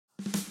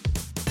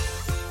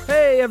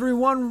Hey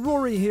everyone,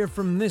 Rory here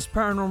from This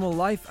Paranormal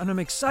Life, and I'm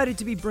excited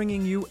to be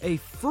bringing you a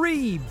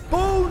free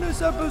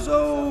bonus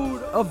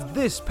episode of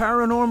This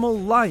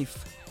Paranormal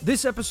Life.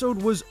 This episode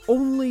was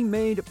only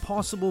made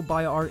possible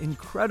by our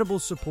incredible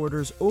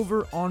supporters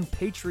over on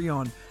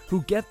Patreon,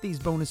 who get these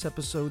bonus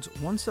episodes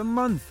once a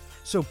month,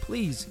 so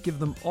please give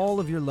them all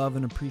of your love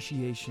and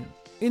appreciation.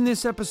 In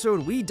this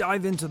episode, we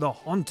dive into the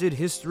haunted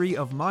history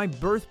of my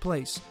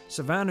birthplace,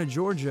 Savannah,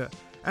 Georgia,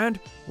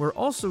 and we're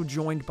also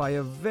joined by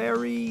a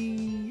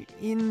very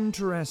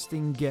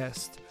interesting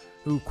guest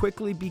who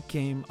quickly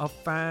became a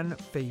fan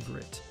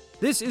favorite.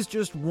 This is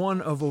just one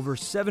of over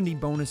 70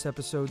 bonus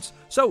episodes,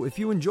 so if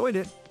you enjoyed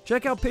it,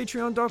 check out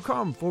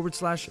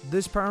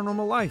patreon.com/This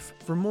Paranormal Life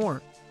for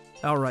more.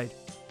 Alright,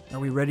 are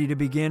we ready to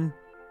begin?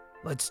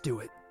 Let's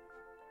do it.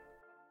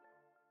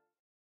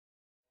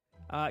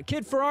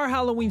 Kid, for our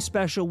Halloween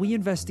special, we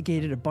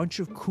investigated a bunch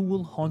of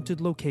cool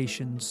haunted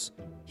locations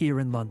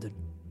here in London.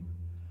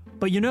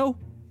 But you know,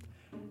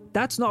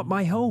 that's not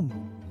my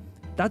home.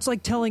 That's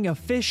like telling a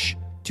fish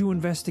to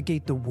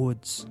investigate the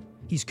woods.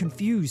 He's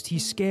confused,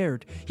 he's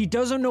scared. He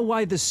doesn't know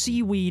why the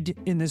seaweed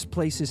in this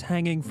place is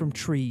hanging from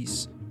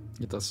trees.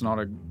 It's not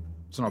a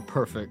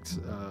perfect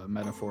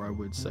metaphor, I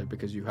would say,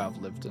 because you have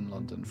lived in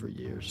London for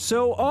years.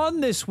 So on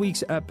this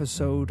week's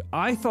episode,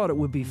 I thought it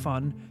would be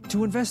fun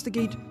to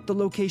investigate the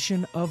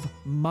location of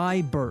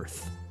my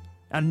birth.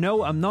 And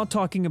no, I'm not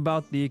talking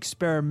about the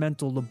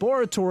experimental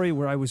laboratory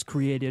where I was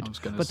created,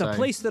 but the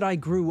place that I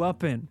grew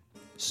up in,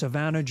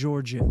 Savannah,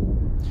 Georgia.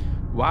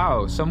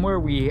 Wow, somewhere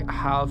we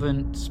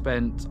haven't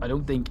spent, I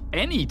don't think,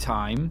 any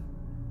time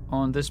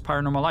on This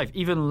Paranormal Life,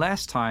 even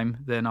less time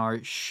than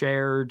our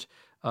shared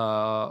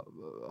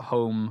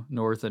home,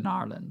 Northern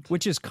Ireland.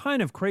 Which is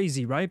kind of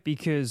crazy, right?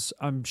 Because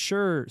I'm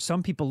sure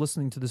some people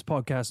listening to this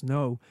podcast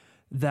know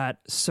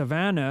that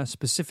Savannah,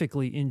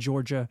 specifically in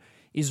Georgia,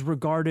 is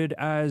regarded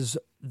as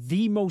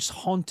the most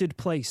haunted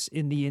place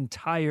in the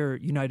entire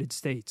United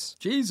States.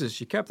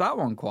 Jesus, you kept that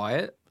one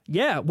quiet.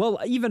 Yeah, well,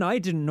 even I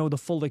didn't know the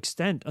full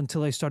extent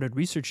until I started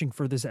researching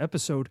for this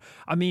episode.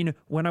 I mean,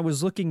 when I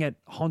was looking at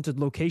haunted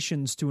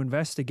locations to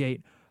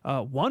investigate,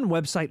 one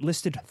website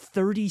listed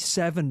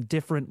 37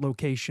 different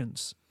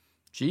locations.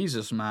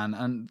 Jesus, man.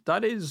 And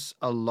that is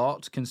a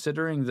lot,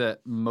 considering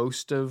that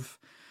most of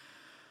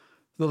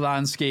the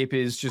landscape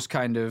is just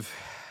kind of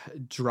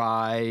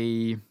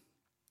dry,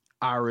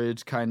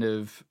 arid kind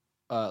of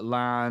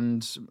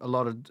land, a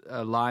lot of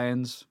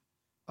lions,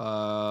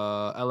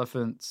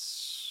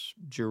 elephants,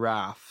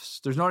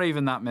 giraffes. There's not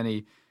even that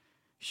many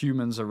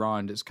humans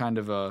around. It's kind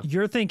of a...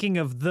 You're thinking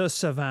of the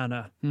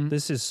Savannah.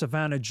 This is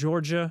Savannah,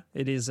 Georgia.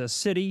 It is a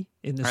city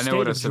in the state of Georgia. I know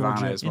what a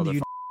Savannah is, in the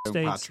United Don't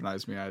States.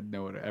 patronize me. I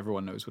know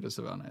everyone knows what a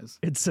Savannah is.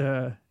 It's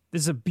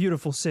a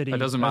beautiful city. It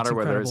doesn't matter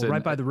whether it's in,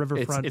 right by the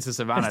riverfront. It's a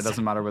Savannah. It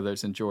doesn't matter whether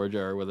it's in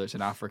Georgia or whether it's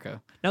in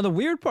Africa. Now, the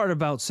weird part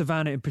about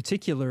Savannah in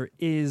particular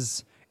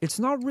is it's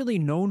not really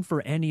known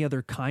for any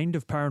other kind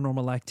of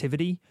paranormal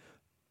activity,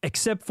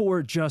 except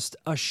for just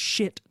a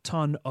shit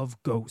ton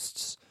of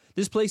ghosts.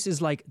 This place is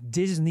like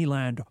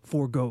Disneyland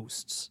for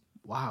ghosts.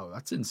 Wow,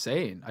 that's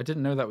insane. I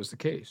didn't know that was the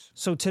case.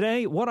 So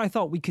today, what I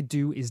thought we could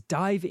do is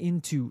dive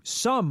into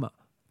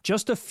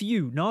just a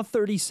few, not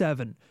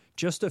 37,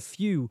 just a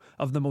few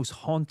of the most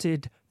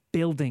haunted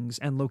buildings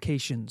and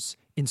locations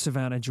in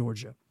Savannah,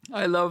 Georgia.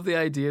 I love the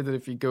idea that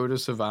if you go to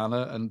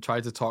Savannah and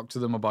try to talk to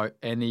them about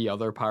any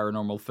other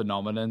paranormal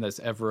phenomenon that's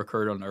ever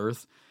occurred on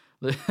Earth,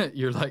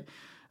 you're like,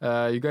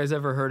 you guys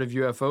ever heard of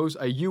UFOs?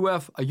 A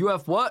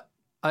UF what?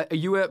 A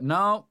UF?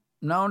 No,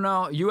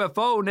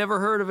 UFO, never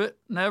heard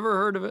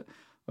of it.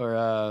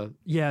 Or,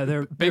 yeah,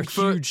 they're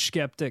huge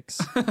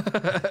skeptics.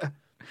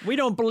 We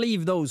don't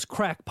believe those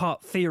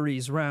crackpot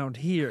theories around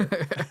here.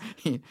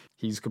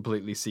 He's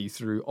completely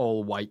see-through,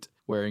 all white,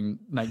 wearing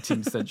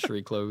 19th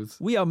century clothes.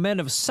 We are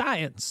men of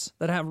science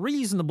that have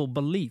reasonable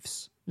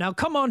beliefs. Now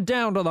come on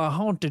down to the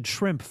haunted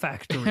shrimp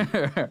factory.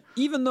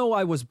 Even though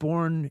I was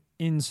born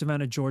in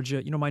Savannah,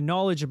 Georgia, my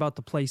knowledge about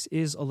the place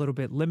is a little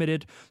bit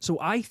limited. So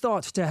I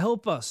thought to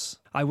help us,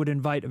 I would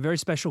invite a very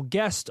special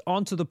guest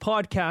onto the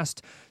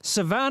podcast,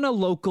 Savannah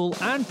local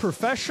and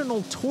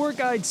professional tour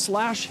guide /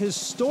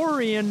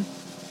 historian.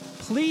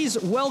 Please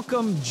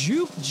welcome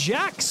Juke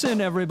Jackson,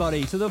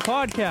 everybody, to the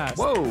podcast.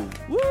 Whoa.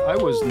 Woo! I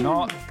was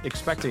not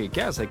expecting a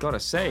guest, I gotta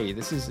say.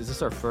 Is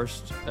this our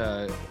first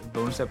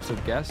bonus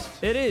episode guest?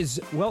 It is.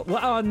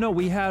 Well, no,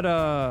 we had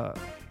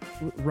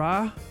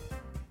Ra.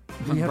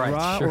 We had right,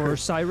 Ra sure. Or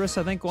Cyrus,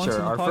 I think, once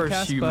sure, on the our podcast.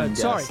 First human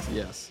but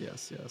guest.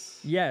 Yes.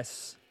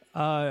 Yes.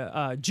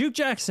 Juke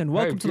Jackson,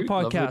 welcome to the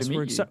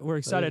podcast. We're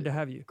excited to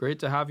have you. Great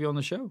to have you on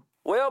the show.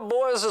 Well,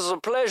 boys, it's a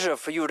pleasure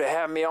for you to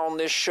have me on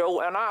this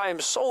show, and I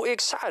am so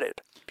excited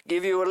to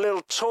give you a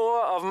little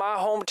tour of my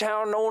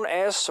hometown known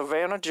as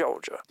Savannah,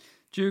 Georgia.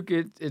 Duke,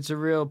 it's a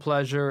real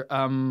pleasure.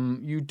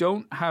 You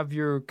don't have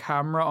your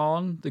camera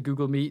on, the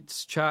Google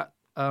Meets chat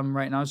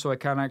right now, so I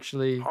can't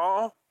actually...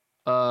 I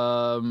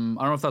don't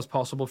know if that's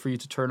possible for you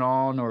to turn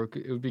on, or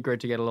it would be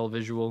great to get a little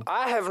visual.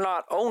 I have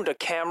not owned a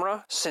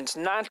camera since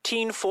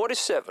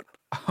 1947.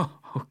 Oh,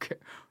 okay.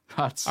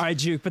 That's All right,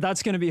 Juke, but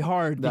that's going to be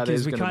hard That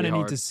because is we gonna kind be of need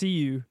hard. to see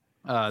you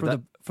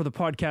for the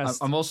podcast.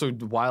 I'm also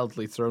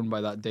wildly thrown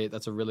by that date.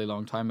 That's a really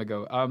long time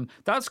ago.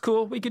 That's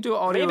cool. We could do it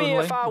audio Maybe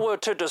only. if I were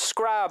to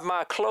describe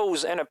my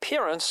clothes and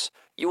appearance,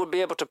 you would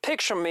be able to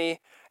picture me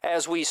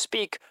as we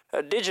speak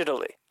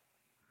digitally.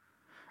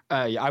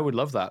 Yeah, I would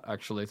love that,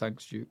 actually.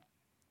 Thanks, Duke.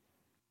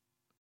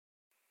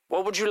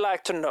 What would you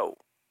like to know?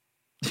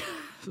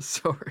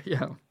 Sorry,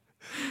 yeah.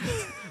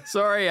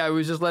 Sorry, I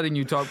was just letting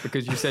you talk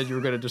because you said you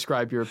were going to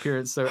describe your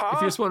appearance. So if you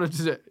just wanted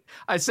to...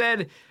 I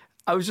said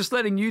I was just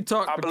letting you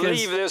talk I because...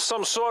 believe there's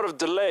some sort of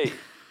delay.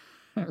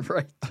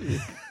 Right,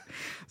 Duke.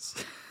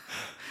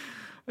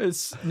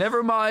 It's...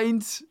 Never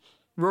mind.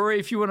 Rory,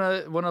 if you want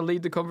to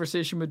lead the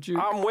conversation with Duke.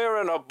 I'm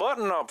wearing a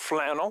button-up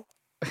flannel,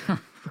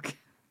 Okay.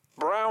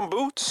 brown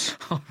boots,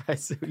 All right,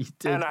 so you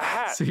did. and a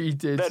hat So you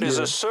did. that is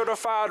yeah. a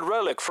certified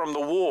relic from the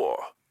war.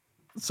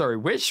 Sorry,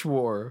 which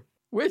war?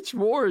 Which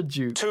war,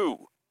 Duke? Two.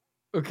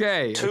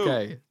 Okay, Two.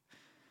 okay.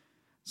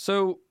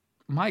 So,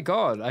 my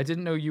God, I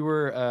didn't know you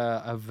were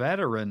a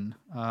veteran.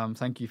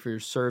 Thank you for your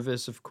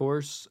service, of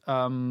course.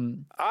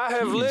 I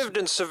have Jeez. lived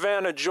in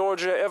Savannah,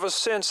 Georgia ever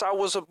since I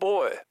was a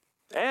boy,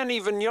 and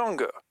even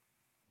younger.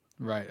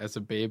 Right, as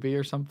a baby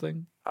or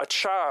something? A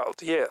child,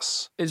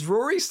 yes. Is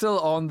Rory still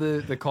on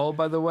the call,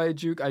 by the way,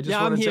 Duke? I just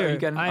yeah, wanted I'm to... here. Are you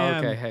getting, I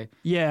am. Okay, hey.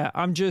 Yeah,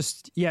 I'm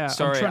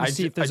Sorry, trying I to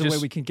see ju- if there's I a way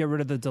just- we can get rid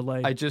of the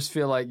delay. I just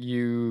feel like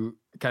you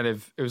kind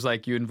of... It was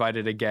like you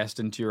invited a guest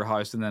into your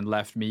house and then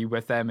left me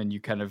with them and you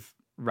kind of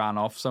ran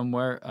off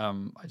somewhere.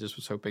 I just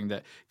was hoping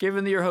that,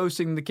 given that you're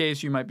hosting the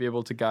case, you might be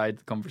able to guide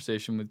the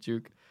conversation with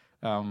Duke.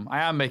 I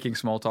am making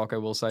small talk, I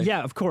will say.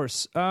 Yeah, of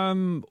course.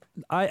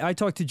 I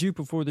talked to Juke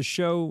before the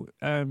show.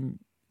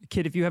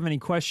 Kid, if you have any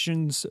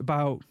questions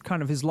about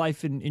kind of his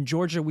life in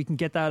Georgia, we can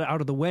get that out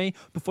of the way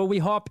before we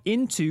hop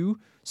into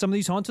some of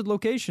these haunted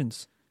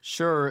locations.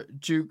 Sure,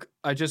 Duke,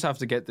 I just have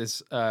to get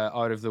this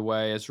out of the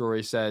way. As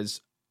Rory says,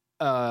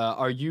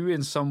 are you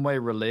in some way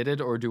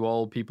related, or do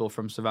all people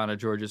from Savannah,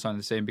 Georgia sound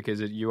the same?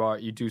 Because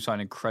you do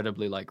sound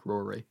incredibly like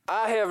Rory.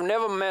 I have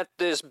never met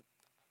this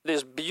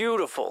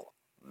beautiful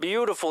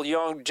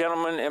young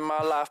gentleman in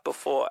my life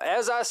before.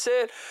 As I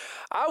said,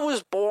 I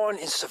was born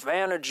in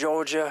Savannah,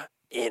 Georgia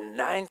in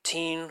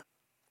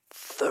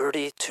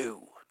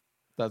 1932.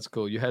 That's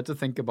cool. You had to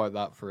think about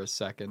that for a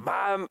second.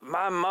 My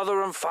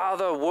mother and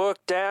father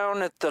worked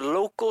down at the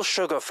local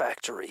sugar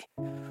factory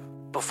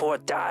before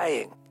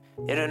dying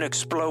in an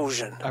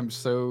explosion. I'm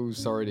so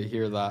sorry to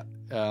hear that.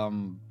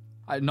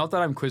 Not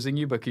that I'm quizzing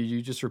you, but could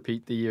you just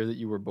repeat the year that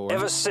you were born?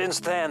 Ever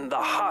since then,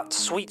 the hot,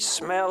 sweet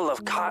smell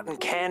of cotton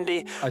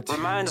candy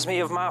reminds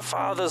me of my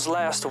father's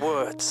last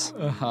words.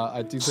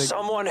 I do think...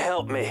 Someone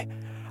help me.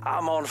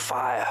 I'm on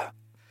fire.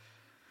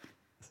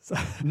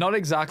 Not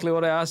exactly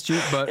what I asked you,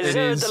 but Is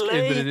there a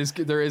delay? But it is.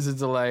 There is a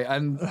delay,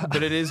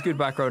 but it is good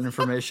background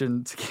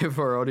information to give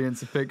our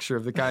audience a picture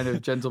of the kind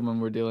of gentleman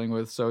we're dealing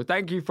with. So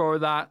thank you for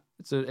that.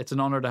 It's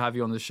an honor to have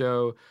you on the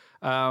show.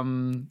 I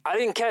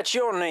didn't catch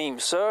your name,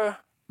 sir.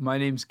 My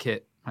name's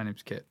Kit.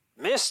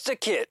 Mr.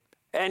 Kit.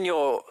 And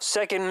your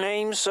second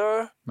name,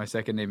 sir? My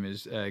second name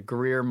is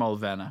Greer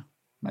Mulvanna.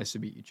 Nice to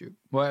meet you, Duke.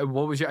 What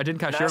was your? I didn't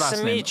catch your Nice last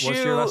to name. meet you,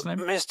 What's your last name?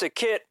 Mr.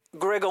 Kit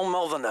Griggle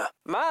Mulviner.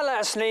 My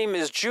last name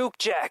is Juke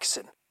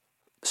Jackson.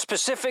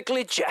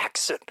 Specifically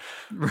Jackson.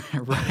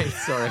 Right.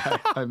 Sorry,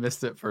 I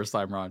missed it first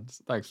time round.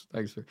 Thanks for.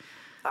 It's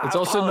I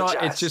also not.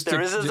 apologize. It's just There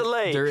is a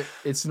delay.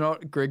 It's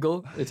not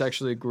Griggle. It's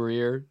actually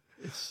Greer.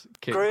 It's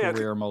Kit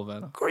Greer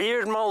Mulvanna.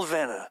 Greer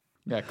Mulviner.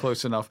 Yeah,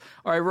 close enough.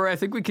 All right, Rory, I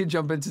think we can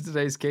jump into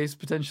today's case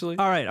potentially.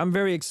 All right, I'm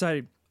very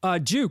excited.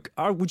 Duke,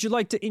 would you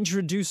like to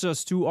introduce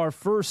us to our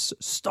first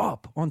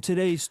stop on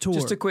today's tour?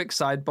 Just a quick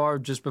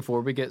sidebar just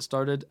before we get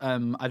started.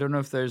 I don't know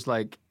if there's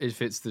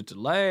if it's the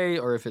delay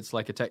or if it's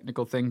like a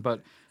technical thing,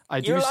 but I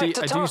do You see like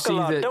to talk a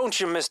lot, don't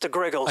you, Mr.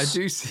 Griggles? I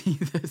do see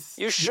this.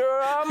 You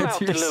sure I'm out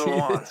I the do little see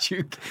one. that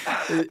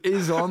Duke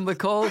is on the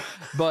call,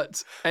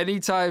 but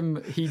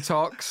anytime he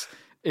talks,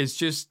 it's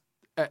just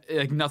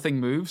like nothing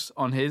moves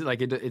on his.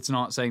 Like it's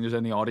not saying there's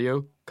any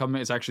audio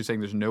coming. It's actually saying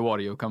there's no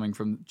audio coming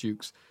from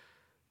Duke's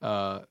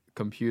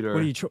computer.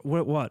 What are you?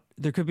 What?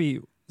 There could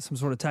be some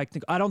sort of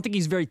technical. I don't think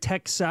he's very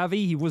tech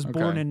savvy. He was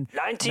born in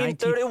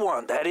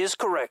 1931. That is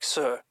correct,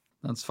 sir.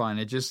 That's fine.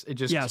 It just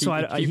Yeah, so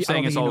I keeps don't saying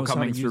think it's he all knows how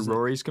coming to through use it.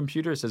 Rory's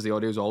computer. It says the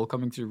audio is all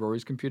coming through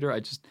Rory's computer.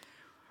 It's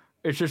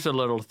just a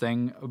little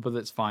thing, but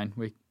it's fine.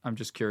 I'm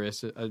just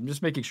curious. I'm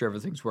just making sure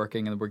everything's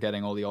working and we're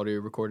getting all the audio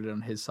recorded on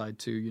his side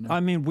too. You know.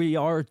 I mean, we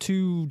are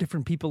two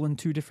different people in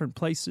two different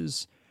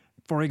places.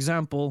 For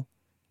example,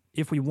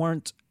 if we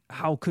weren't,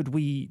 how could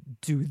we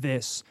do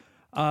this?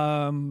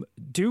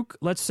 Duke,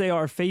 let's say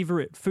our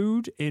favorite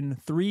food in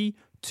 3,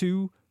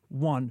 2,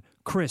 1.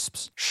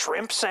 Crisps.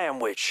 Shrimp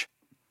sandwich.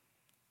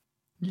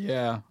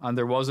 Yeah, and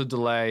there was a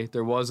delay.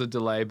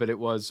 But it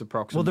was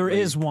approximately. Well, there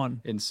is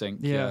one. in sync.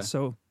 Yeah,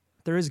 so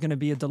there is going to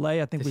be a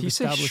delay. I think Did we've he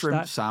say established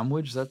shrimp that.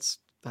 sandwich? That's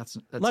Let's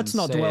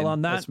not insane. dwell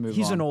on that. Let's move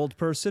He's on. an old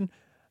person.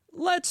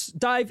 Let's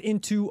dive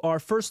into our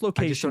first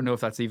location. I just don't know if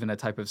that's even a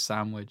type of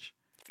sandwich.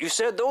 If you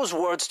said those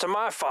words to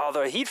my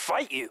father, he'd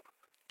fight you.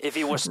 if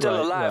he were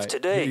still alive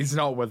today. He's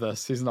not with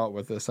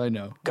us. I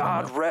know.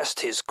 God rest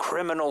his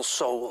criminal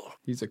soul.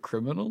 He's a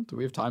criminal? Do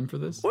we have time for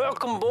this?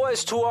 Welcome,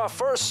 boys, to our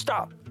first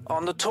stop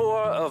on the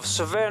tour of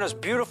Savannah's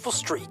beautiful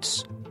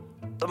streets,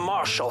 the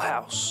Marshall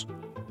House.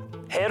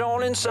 Head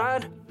on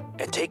inside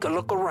and take a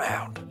look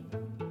around.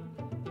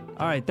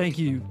 All right, thank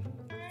you.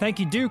 Thank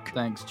you, Duke.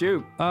 Thanks,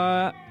 Duke.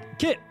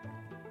 Kit,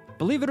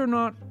 believe it or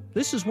not,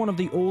 this is one of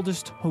the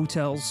oldest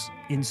hotels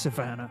in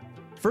Savannah.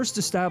 First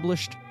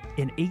established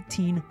in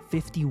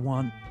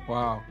 1851.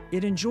 Wow.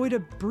 It enjoyed a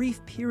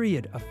brief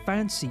period of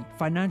fancy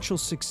financial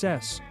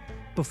success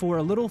before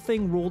a little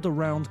thing rolled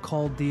around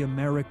called the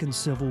American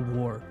Civil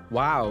War.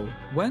 Wow.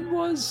 When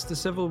was the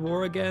Civil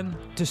War again?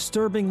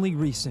 Disturbingly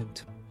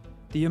recent.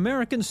 The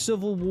American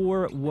Civil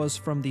War was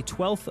from the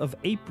 12th of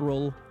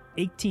April,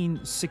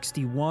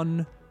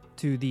 1861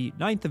 to the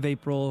 9th of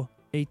April,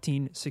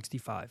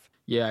 1865.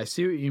 Yeah, I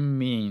see what you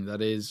mean.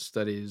 That is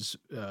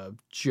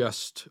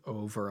just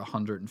over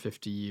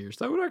 150 years.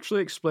 That would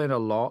actually explain a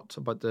lot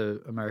about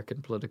the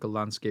American political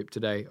landscape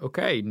today.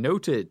 Okay,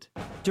 noted.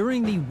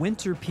 During the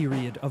winter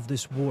period of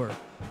this war,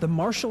 the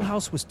Marshall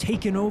House was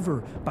taken over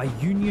by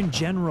Union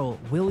General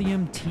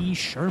William T.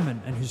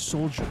 Sherman and his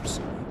soldiers,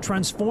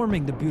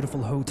 transforming the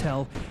beautiful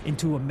hotel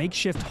into a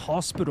makeshift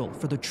hospital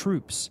for the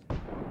troops.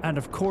 And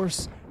of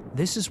course,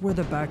 this is where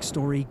the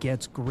backstory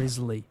gets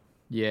grisly.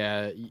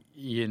 Yeah,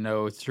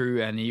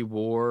 through any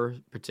war,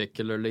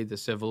 particularly the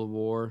Civil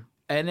War,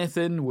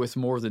 anything with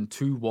more than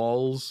 2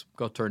 walls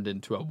got turned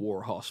into a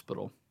war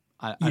hospital.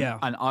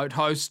 An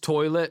outhouse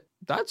toilet,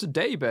 that's a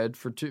daybed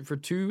for two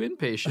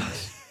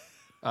inpatients.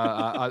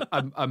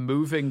 A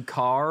moving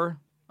car,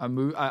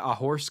 a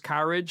horse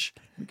carriage,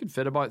 you could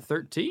fit about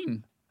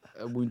 13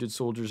 wounded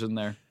soldiers in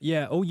there.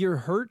 Yeah, you're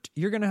hurt?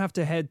 You're going to have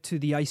to head to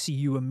the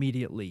ICU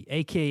immediately,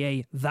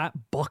 a.k.a.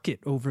 that bucket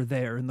over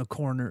there in the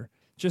corner.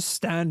 Just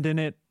stand in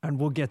it, and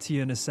we'll get to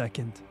you in a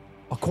second.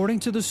 According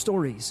to the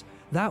stories,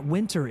 that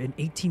winter in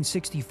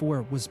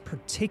 1864 was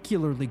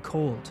particularly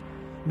cold,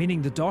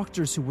 meaning the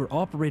doctors who were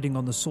operating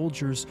on the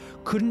soldiers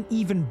couldn't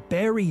even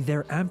bury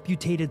their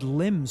amputated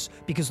limbs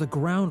because the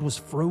ground was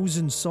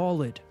frozen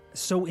solid.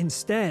 So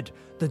instead,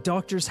 the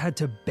doctors had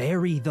to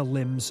bury the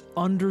limbs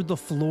under the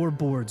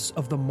floorboards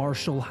of the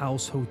Marshall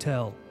House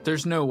Hotel.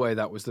 There's no way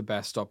that was the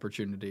best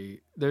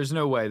opportunity. There's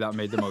no way that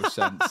made the most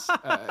sense.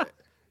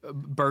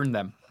 Burn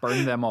them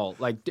all.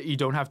 Like, you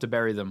don't have to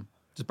bury them.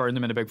 Just burn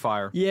them in a big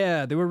fire.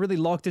 Yeah, they were really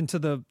locked into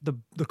the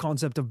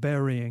concept of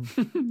burying.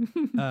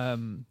 I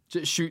don't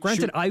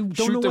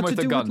know what to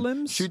do with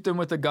limbs. Shoot them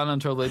with a gun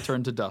until they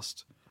turn to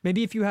dust.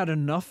 Maybe if you had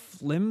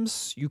enough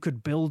limbs, you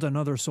could build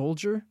another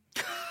soldier.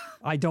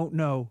 I don't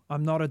know.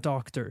 I'm not a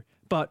doctor.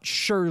 But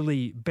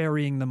surely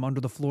burying them under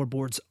the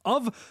floorboards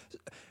of...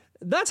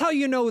 That's how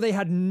you know they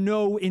had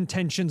no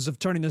intentions of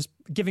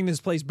giving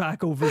this place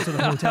back over to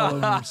the hotel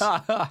owners.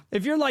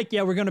 If you're like,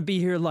 yeah, we're going to be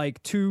here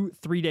like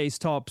 2-3 days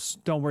tops,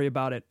 don't worry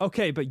about it.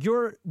 Okay, but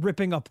you're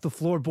ripping up the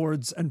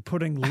floorboards and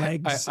putting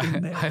legs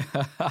in there.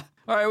 All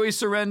right, we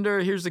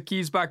surrender. Here's the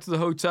keys back to the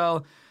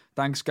hotel.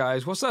 Thanks,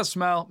 guys. What's that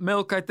smell?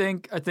 Milk, I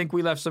think. I think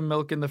we left some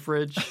milk in the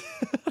fridge.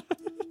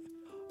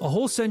 A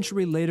whole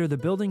century later, the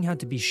building had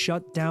to be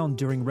shut down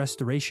during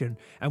restoration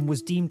and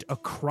was deemed a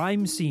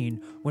crime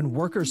scene when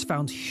workers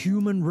found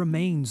human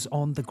remains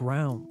on the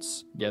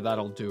grounds. Yeah,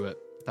 that'll do it.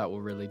 That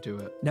will really do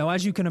it. Now,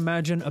 as you can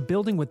imagine, a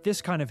building with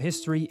this kind of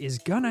history is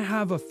gonna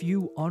have a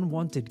few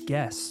unwanted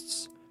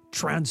guests.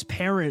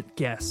 Transparent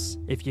guests,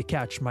 if you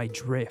catch my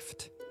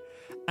drift.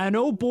 And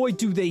oh boy,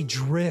 do they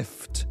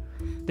drift.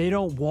 They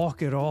don't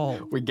walk at all.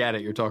 We get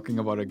it, you're talking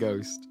about a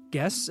ghost.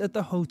 Guests at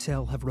the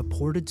hotel have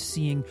reported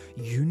seeing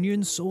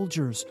Union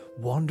soldiers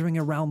wandering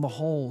around the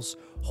halls,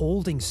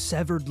 holding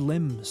severed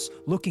limbs,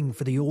 looking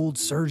for the old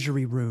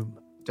surgery room.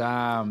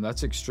 Damn,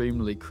 that's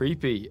extremely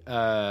creepy.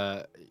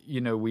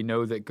 We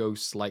know that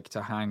ghosts like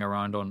to hang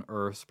around on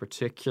Earth,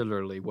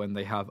 particularly when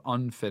they have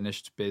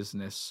unfinished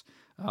business,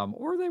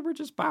 or they were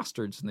just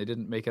bastards and they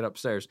didn't make it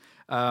upstairs.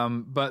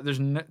 But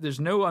there's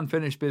no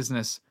unfinished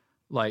business,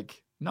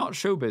 like not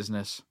show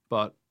business,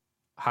 but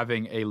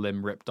having a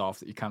limb ripped off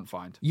that you can't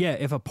find. Yeah,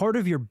 if a part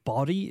of your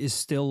body is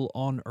still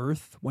on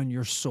Earth when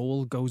your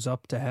soul goes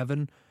up to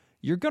heaven,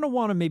 you're going to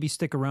want to maybe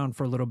stick around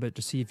for a little bit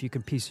to see if you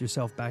can piece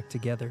yourself back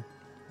together.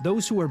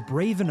 Those who are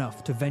brave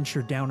enough to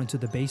venture down into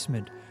the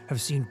basement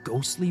have seen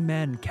ghostly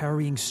men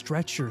carrying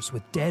stretchers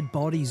with dead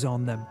bodies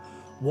on them,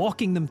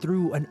 walking them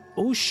through an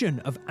ocean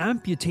of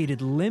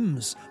amputated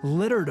limbs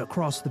littered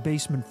across the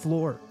basement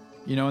floor.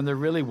 And there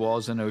really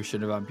was an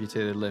ocean of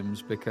amputated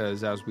limbs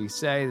because, as we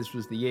say, this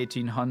was the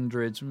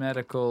 1800s.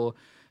 Medical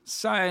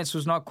science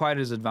was not quite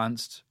as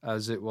advanced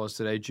as it was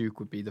today.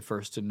 Duke would be the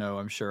first to know,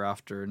 I'm sure,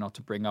 after, not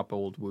to bring up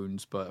old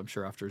wounds, but I'm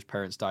sure after his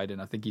parents died in,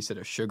 I think he said,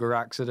 a sugar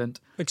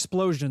accident.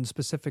 Explosion,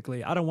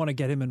 specifically. I don't want to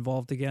get him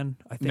involved again.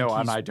 I think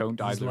and I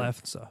don't he's either.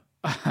 Left, so.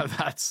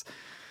 That's...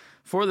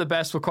 For the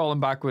best, we'll call him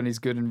back when he's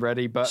good and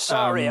ready. But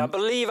sorry, I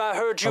believe I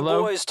heard you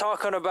boys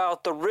talking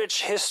about the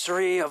rich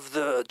history of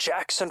the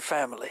Jackson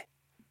family.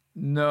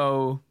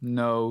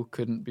 No,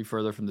 couldn't be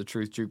further from the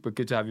truth, Duke, but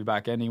good to have you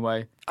back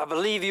anyway. I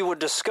believe you were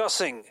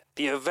discussing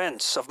the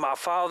events of my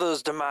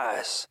father's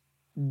demise.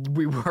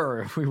 We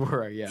were,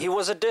 yeah. He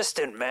was a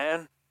distant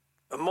man,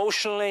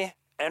 emotionally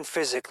and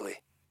physically.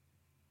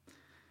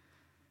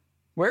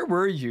 Where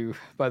were you,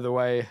 by the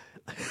way?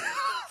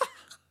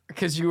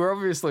 Because you were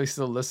obviously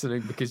still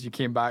listening because you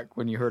came back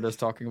when you heard us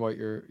talking about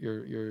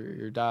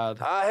your dad.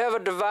 I have a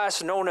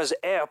device known as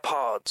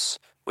AirPods,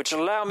 which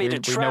allow me to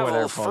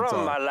travel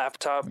from my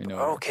laptop.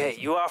 Okay,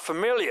 you are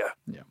familiar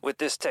with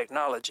this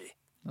technology.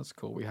 That's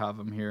cool. We have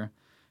them here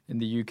in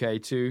the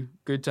UK too.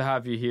 Good to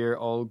have you here.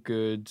 All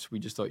good. We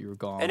just thought you were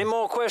gone. Any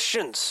more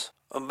questions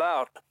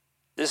about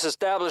this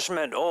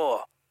establishment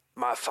or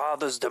my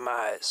father's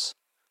demise,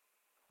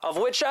 of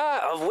which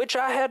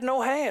I had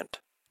no hand?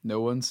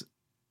 No one's.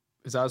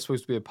 Is that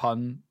supposed to be a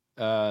pun?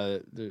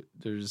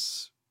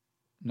 There's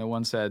no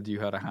one said you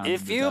had a hand.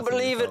 If you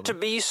believe it to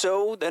be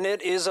so, then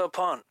it is a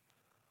pun.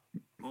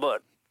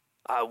 But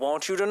I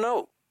want you to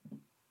know,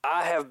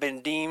 I have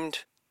been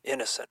deemed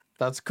innocent.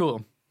 That's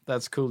cool.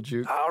 That's cool,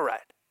 Duke. All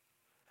right.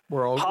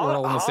 We're all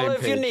on the same page. Holler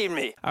if you need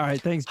me. All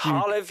right, thanks, Duke.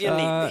 Holler if you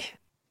need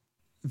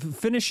me.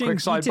 Finishing quick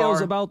details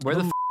sidebar. about where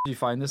the f*** did you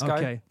find this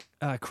guy?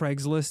 Okay,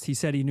 Craigslist. He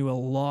said he knew a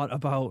lot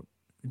about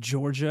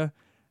Georgia.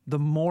 The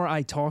more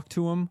I talk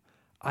to him,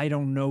 I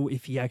don't know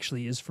if he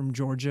actually is from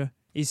Georgia.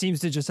 He seems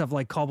to just have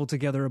like cobbled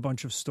together a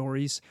bunch of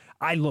stories.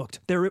 I looked.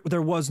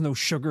 There was no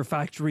sugar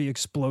factory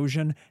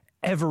explosion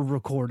ever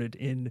recorded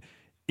in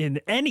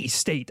any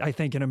state, I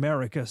think, in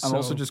America. So. I'm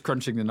also just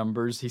crunching the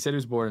numbers. He said he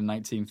was born in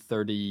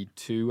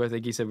 1932. I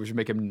think he said we should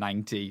make him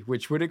 90,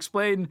 which would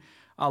explain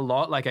a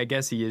lot. Like, I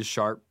guess he is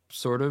sharp,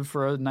 sort of,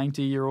 for a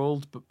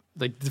 90-year-old. But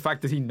like the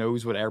fact that he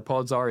knows what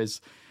AirPods are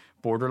is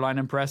borderline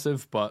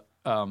impressive. But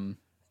I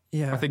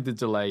think the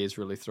delay is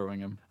really throwing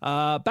him.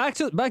 Back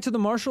to the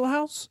Marshall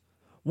House.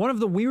 One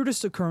of the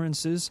weirdest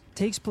occurrences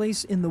takes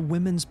place in the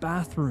women's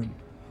bathroom.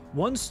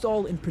 One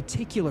stall in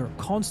particular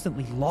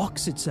constantly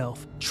locks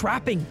itself,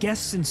 trapping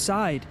guests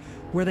inside,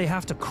 where they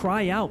have to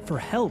cry out for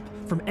help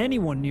from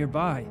anyone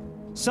nearby.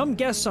 Some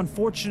guests,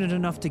 unfortunate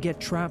enough to get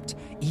trapped,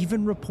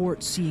 even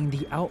report seeing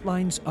the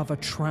outlines of a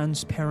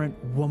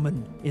transparent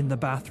woman in the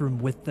bathroom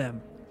with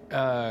them.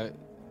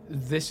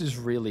 This is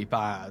really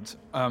bad.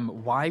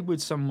 Why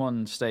would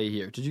someone stay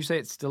here? Did you say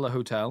it's still a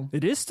hotel?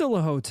 It is still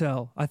a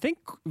hotel. I think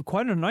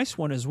quite a nice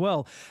one as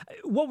well.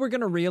 What we're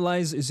going to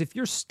realize is if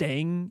you're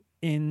staying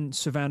in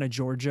Savannah,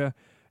 Georgia,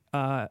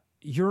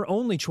 your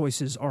only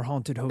choices are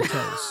haunted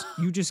hotels.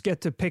 You just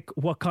get to pick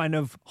what kind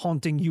of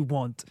haunting you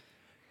want.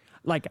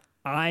 Like,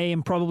 I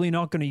am probably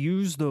not going to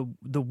use the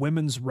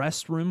women's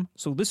restroom,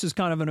 so this is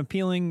kind of an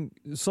appealing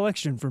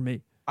selection for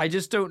me. I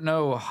just don't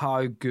know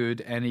how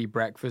good any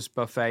breakfast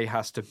buffet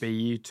has to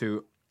be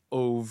to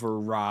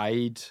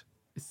override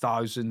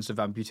thousands of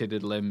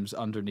amputated limbs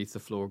underneath the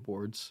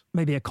floorboards.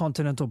 Maybe a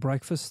continental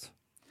breakfast.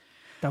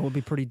 That would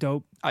be pretty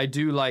dope. I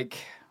do like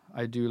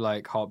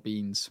hot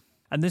beans.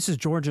 And this is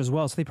Georgia as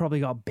well, so they probably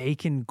got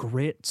bacon,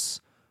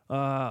 grits,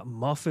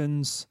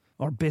 muffins,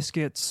 or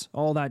biscuits,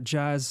 all that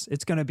jazz.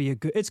 It's gonna be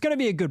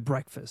a good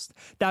breakfast.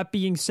 That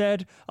being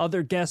said,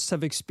 other guests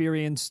have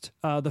experienced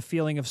the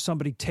feeling of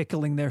somebody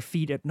tickling their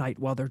feet at night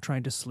while they're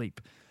trying to sleep.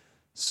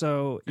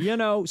 So,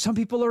 some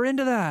people are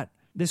into that.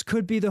 This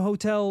could be the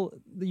hotel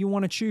that you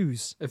want to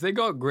choose. If they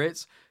got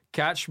grits,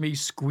 catch me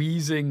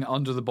squeezing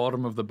under the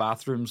bottom of the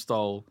bathroom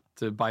stall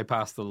to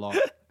bypass the lock.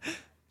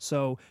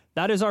 So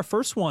that is our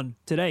first one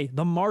today,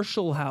 the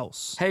Marshall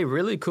House. Hey,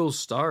 really cool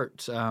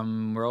start.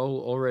 We're all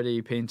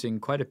already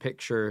painting quite a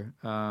picture.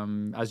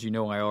 As you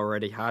know, I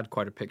already had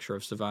quite a picture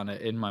of Savannah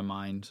in my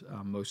mind,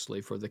 mostly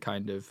for the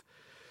kind of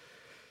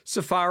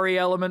safari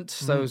element.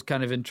 So I was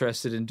kind of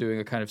interested in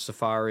doing a kind of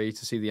safari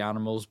to see the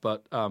animals,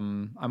 but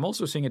I'm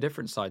also seeing a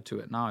different side to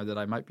it now that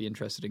I might be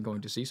interested in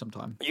going to see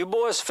sometime. You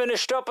boys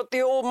finished up at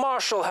the old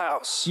Marshall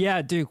House?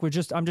 Yeah, Duke.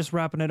 I'm just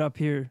wrapping it up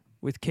here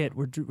with Kit.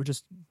 We're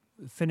just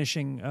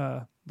finishing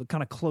the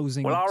kind of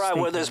closing. Well, all right.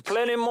 statements. Well, there's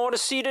plenty more to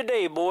see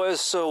today, boys.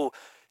 So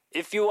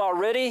if you are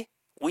ready,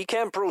 we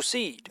can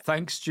proceed.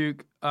 Thanks,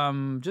 Duke.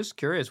 Just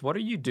curious, what are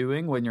you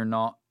doing when you're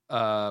not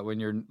when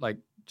you're like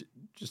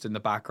just in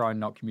the background,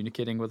 not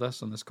communicating with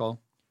us on this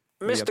call?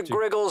 Mr.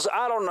 Griggles,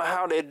 I don't know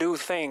how they do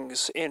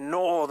things in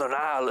Northern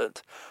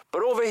Ireland,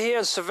 but over here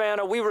in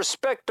Savannah, we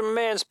respect a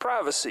man's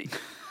privacy.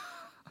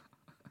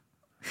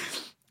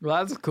 Well,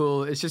 that's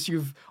cool. It's just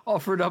you've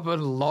offered up a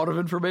lot of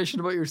information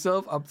about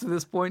yourself up to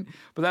this point,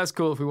 but that's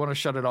cool if we want to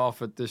shut it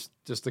off at this,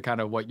 just the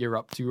kind of what you're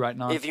up to right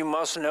now. If you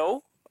must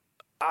know,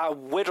 I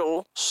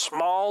whittle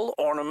small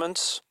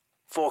ornaments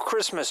for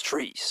Christmas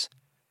trees,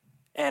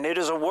 and it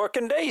is a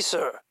working day,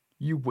 sir.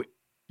 You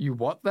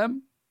what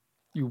them?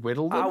 You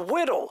whittle them? I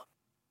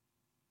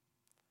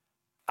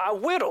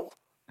whittle.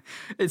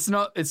 It's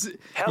not. It's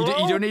Hello?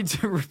 you don't need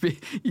to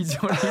repeat. You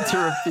don't need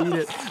to repeat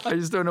it. I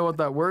just don't know what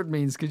that word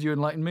means. Could you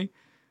enlighten me?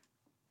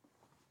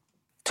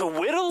 To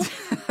whittle?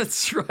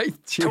 That's right,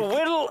 Duke.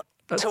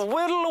 To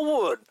whittle a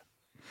wood.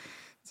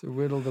 To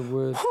whittle the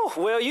wood. Whew,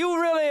 well, you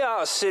really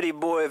are a city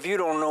boy if you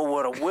don't know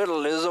what a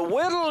whittle is. A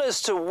whittle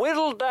is to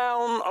whittle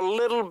down a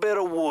little bit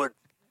of wood.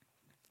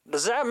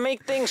 Does that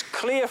make things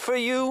clear for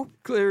you?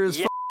 Clear as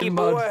fucking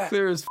mud. boy?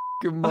 Clear as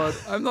fucking mud.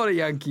 I'm not a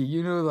Yankee.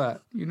 You know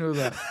that. You know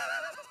that.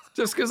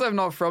 Just because I'm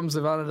not from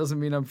Savannah doesn't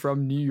mean I'm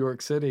from New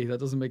York City. That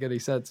doesn't make any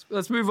sense.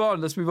 Let's move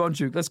on,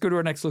 Duke. Let's go to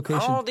our next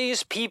location. All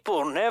these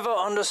people never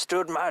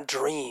understood my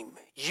dream.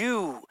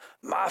 You,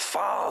 my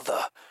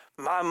father,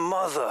 my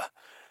mother,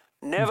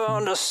 never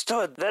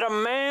understood that a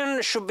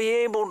man should be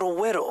able to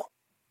whittle.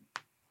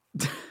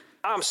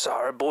 I'm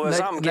sorry,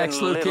 boys. I'm getting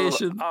a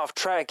little off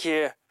track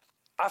here.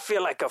 I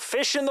feel like a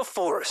fish in the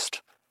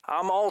forest.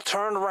 I'm all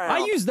turned around. I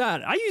used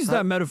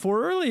that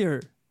metaphor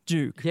earlier,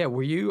 Duke. Yeah,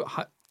 were you...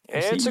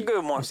 It's a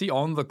good one. Was he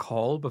on the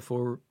call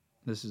before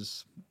this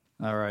is...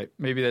 All right,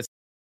 maybe that's...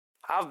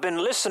 I've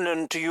been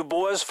listening to you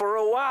boys for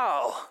a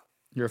while.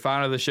 You're a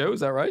fan of the show,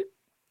 is that right?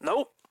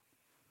 Nope.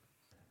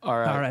 All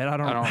right, I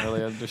don't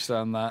really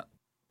understand that.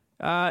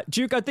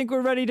 Duke, I think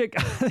we're ready to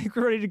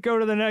go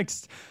to the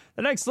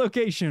next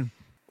location.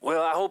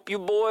 Well, I hope you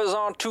boys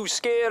aren't too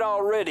scared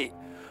already,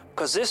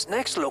 because this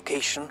next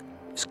location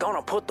is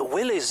gonna put the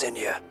willies in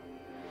you.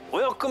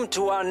 Welcome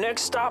to our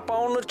next stop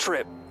on the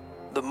trip.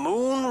 The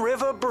Moon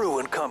River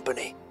Brewing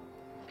Company.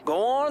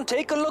 Go on,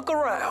 take a look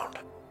around.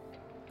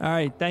 All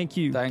right, thank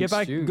you. Thanks,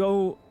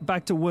 Go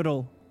back to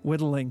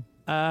whittling.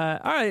 All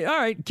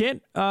right,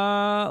 Kit.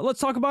 Let's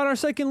talk about our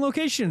second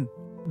location.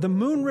 The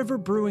Moon River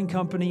Brewing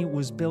Company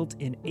was built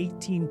in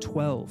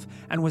 1812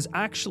 and was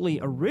actually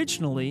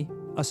originally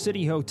a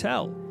city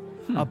hotel.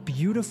 A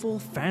beautiful,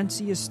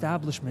 fancy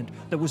establishment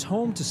that was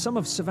home to some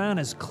of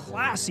Savannah's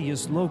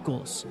classiest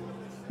locals.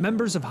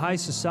 Members of high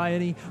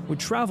society would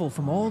travel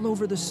from all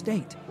over the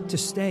state to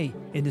stay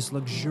in this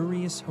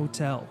luxurious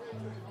hotel.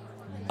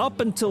 Up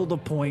until the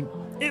point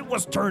it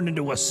was turned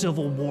into a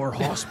Civil War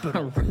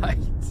hospital. Right.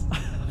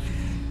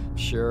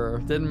 Sure.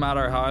 Didn't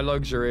matter how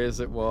luxurious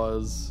it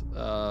was.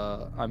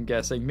 I'm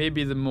guessing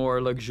maybe the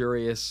more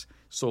luxurious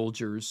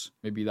soldiers,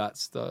 maybe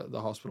that's the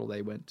hospital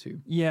they went to.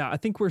 Yeah, I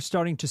think we're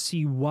starting to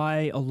see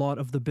why a lot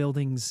of the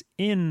buildings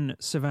in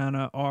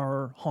Savannah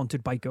are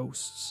haunted by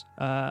ghosts.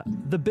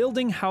 The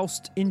building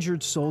housed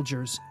injured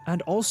soldiers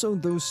and also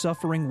those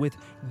suffering with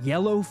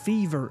yellow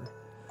fever,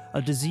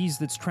 a disease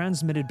that's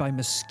transmitted by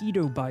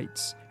mosquito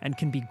bites and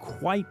can be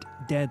quite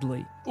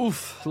deadly.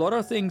 Oof, a lot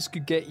of things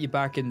could get you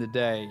back in the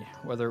day,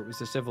 whether it was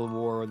the Civil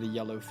War or the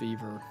yellow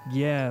fever.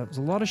 Yeah, there's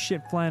a lot of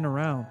shit flying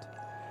around.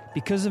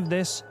 Because of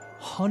this,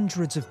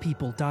 hundreds of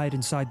people died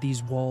inside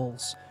these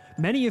walls,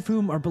 many of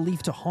whom are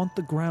believed to haunt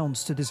the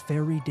grounds to this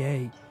very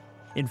day.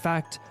 In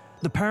fact,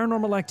 the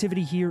paranormal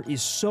activity here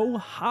is so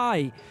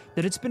high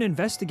that it's been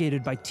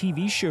investigated by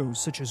TV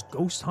shows such as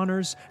Ghost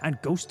Hunters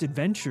and Ghost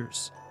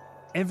Adventures.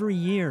 Every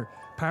year,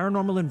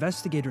 paranormal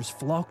investigators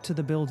flock to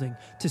the building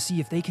to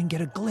see if they can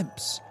get a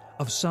glimpse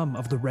of some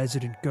of the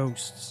resident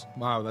ghosts.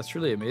 Wow, that's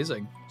really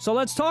amazing. So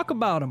let's talk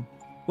about them.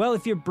 Well,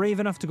 if you're brave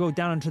enough to go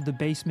down into the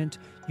basement,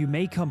 you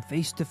may come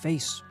face to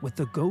face with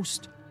the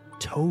ghost,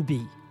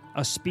 Toby,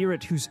 a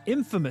spirit who's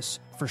infamous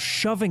for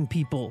shoving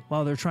people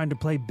while they're trying to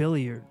play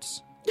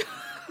billiards.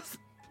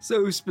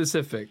 So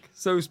specific.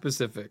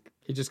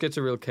 He just gets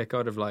a real kick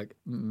out of, like,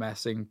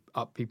 messing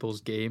up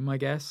people's game, I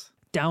guess.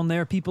 Down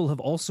there, people have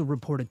also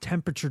reported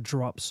temperature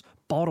drops,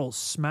 bottles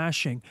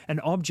smashing,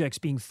 and objects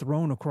being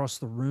thrown across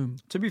the room.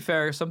 To be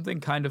fair, something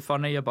kind of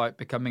funny about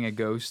becoming a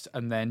ghost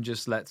and then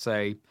just, let's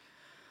say,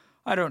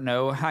 I don't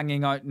know,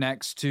 hanging out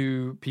next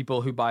to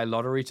people who buy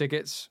lottery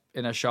tickets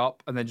in a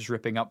shop and then just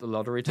ripping up the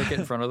lottery ticket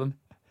in front of them.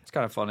 It's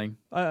kind of funny.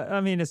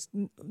 I mean, it's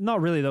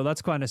not really, though.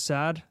 That's kind of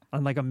sad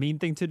and like a mean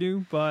thing to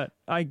do, but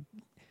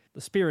the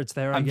spirit's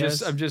there, I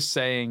guess. I'm just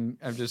saying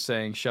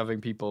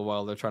shoving people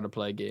while they're trying to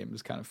play a game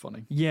is kind of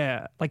funny.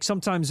 Yeah. Like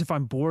sometimes if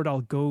I'm bored,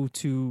 I'll go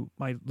to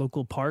my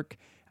local park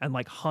and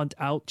like hunt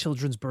out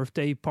children's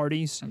birthday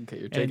parties. Okay,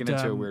 you're taking it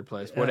to a weird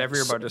place. Whatever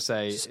you're about to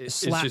say,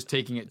 it's just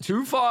taking it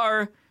too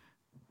far.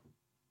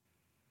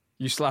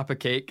 You slap a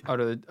cake out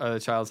of the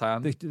child's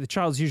hand. The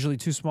child's usually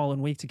too small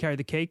and weak to carry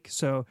the cake,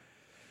 so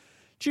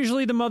it's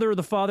usually the mother or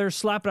the father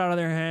slap it out of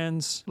their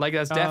hands. Like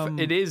that's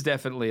it is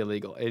definitely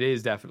illegal. It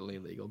is definitely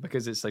illegal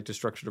because it's like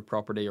destruction of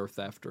property or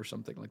theft or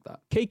something like that.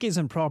 Cake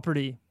isn't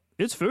property;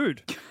 it's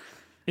food.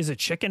 Is a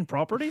chicken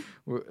property?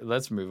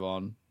 Let's move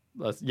on.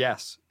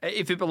 Yes,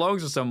 if it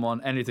belongs to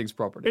someone, anything's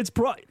property.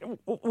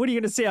 What are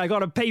you gonna say? I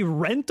gotta pay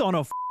rent on a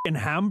f***ing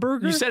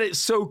hamburger? You said it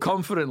so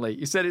confidently.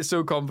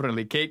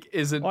 Cake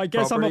isn't. Well, I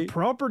guess property. I'm a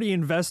property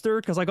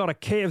investor because I got a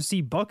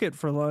KFC bucket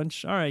for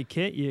lunch. All right,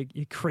 Kit,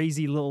 you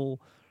crazy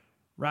little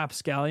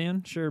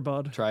rapscallion. Sure,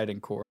 bud. Try it in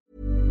court.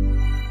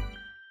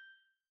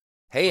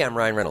 Hey, I'm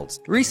Ryan Reynolds.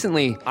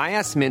 Recently, I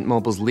asked Mint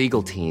Mobile's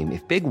legal team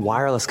if big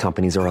wireless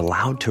companies are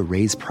allowed to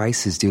raise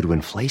prices due to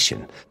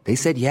inflation. They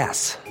said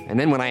yes. And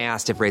then when I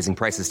asked if raising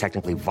prices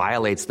technically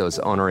violates those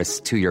onerous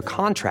 2-year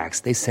contracts,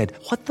 they said,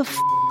 "What the f***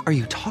 are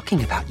you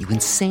talking about, you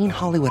insane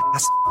Hollywood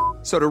ass?"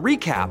 So to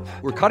recap,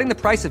 we're cutting the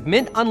price of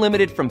Mint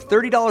Unlimited from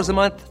 $30 a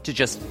month to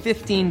just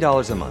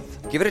 $15 a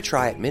month. Give it a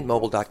try at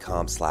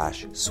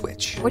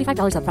mintmobile.com/switch.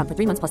 $45 up front for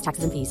 3 months plus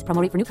taxes and fees.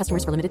 Promo rate for new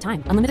customers for limited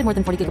time. Unlimited more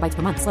than 40 gigabytes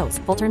per month. Slows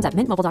full terms at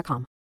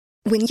mintmobile.com.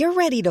 When you're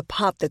ready to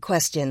pop the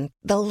question,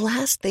 the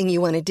last thing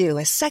you want to do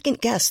is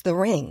second-guess the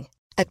ring.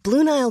 At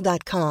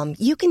BlueNile.com,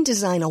 you can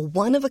design a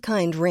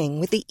one-of-a-kind ring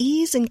with the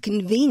ease and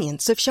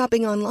convenience of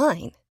shopping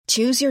online.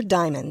 Choose your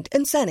diamond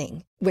and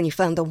setting. When you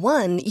find the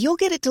one, you'll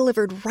get it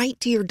delivered right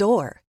to your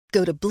door.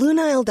 Go to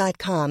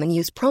BlueNile.com and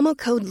use promo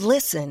code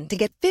LISTEN to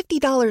get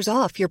 $50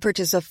 off your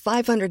purchase of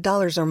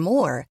 $500 or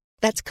more.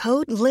 That's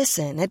code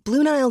LISTEN at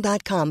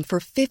BlueNile.com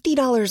for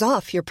 $50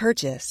 off your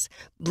purchase.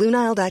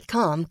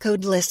 BlueNile.com,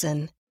 code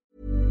LISTEN.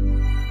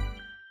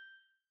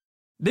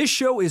 This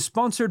show is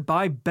sponsored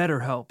by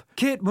BetterHelp.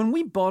 Kit, when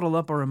we bottle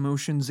up our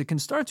emotions, it can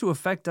start to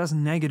affect us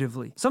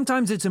negatively.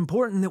 Sometimes it's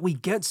important that we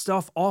get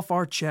stuff off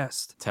our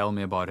chest. Tell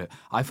me about it.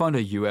 I found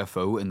a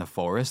UFO in the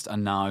forest,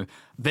 and now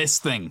this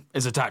thing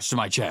is attached to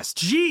my chest.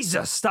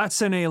 Jesus,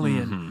 that's an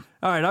alien.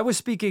 All right, I was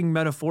speaking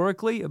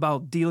metaphorically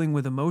about dealing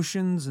with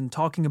emotions and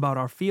talking about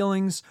our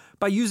feelings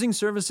by using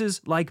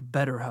services like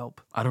BetterHelp.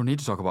 I don't need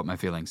to talk about my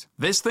feelings.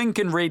 This thing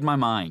can read my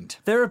mind.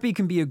 Therapy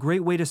can be a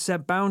great way to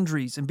set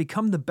boundaries and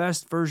become the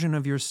best version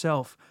of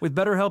yourself. With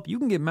BetterHelp, you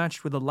can get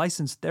matched with a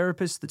licensed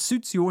therapist that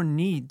suits your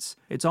needs.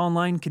 It's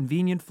online,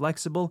 convenient,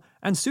 flexible,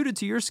 and suited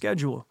to your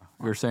schedule.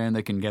 You're saying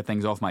they can get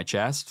things off my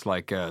chest,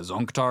 like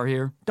Zonktar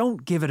here?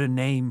 Don't give it a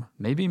name.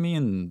 Maybe me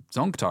and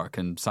Zonktar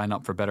can sign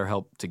up for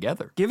BetterHelp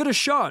together. Give it a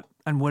shot,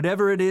 and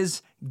whatever it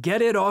is,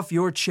 get it off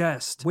your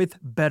chest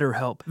with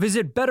BetterHelp.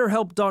 Visit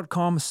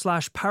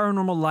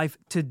BetterHelp.com/paranormallife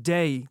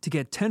today to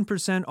get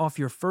 10% off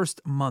your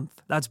first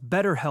month. That's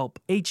BetterHelp,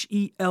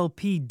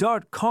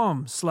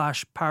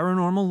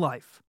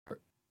 HELP.com/paranormallife.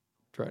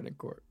 Tried in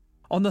court.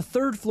 On the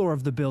third floor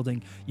of the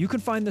building, you can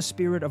find the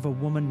spirit of a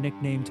woman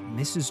nicknamed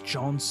Mrs.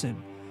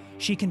 Johnson.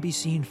 She can be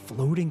seen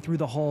floating through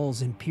the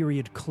halls in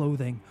period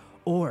clothing,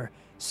 or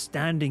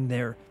standing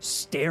there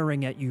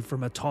staring at you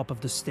from atop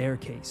of the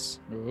staircase.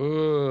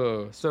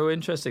 Oh, so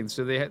interesting.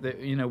 So they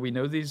we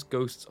know these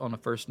ghosts on a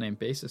first name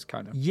basis,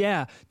 kind of.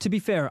 Yeah, to be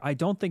fair, I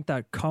don't think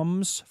that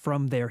comes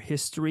from their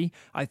history.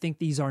 I think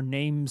these are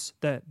names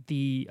that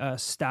the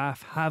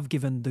staff have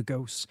given the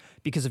ghosts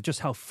because of just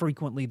how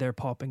frequently they're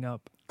popping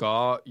up.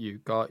 Got you.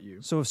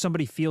 So if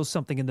somebody feels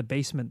something in the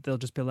basement, they'll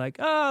just be like,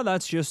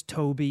 that's just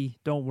Toby.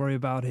 Don't worry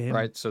about him.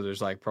 Right, so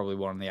there's like probably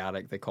one in the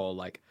attic they call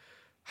like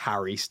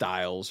Harry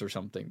Styles or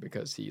something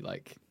because he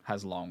like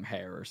has long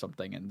hair or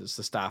something, and does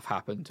the staff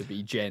happen to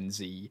be Gen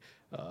Z?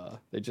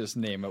 They just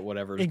name it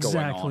whatever's going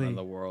on in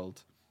the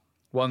world.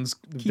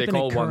 They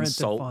call one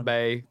Salt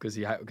Bay because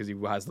he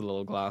has the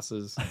little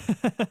glasses.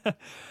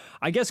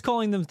 I guess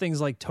calling them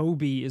things like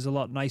Toby is a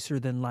lot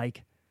nicer than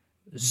like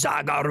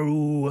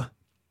Zagaru.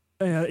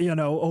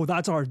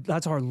 That's our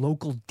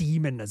local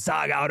demon,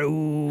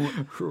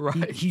 Zagaru.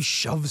 Right. He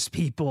shoves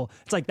people.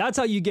 It's like, that's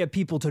how you get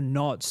people to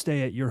not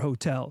stay at your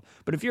hotel.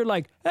 But if you're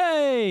like,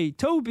 hey,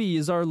 Toby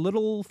is our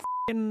little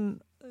f***ing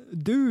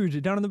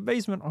dude down in the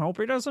basement, I hope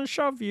he doesn't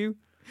shove you.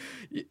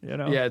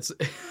 Yeah, it's...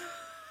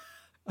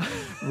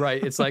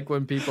 Right, it's like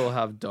when people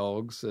have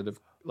dogs that have,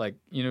 like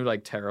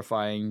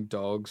terrifying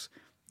dogs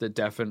that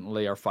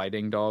definitely are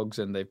fighting dogs,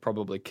 and they've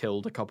probably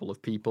killed a couple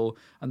of people,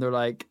 and they're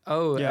like,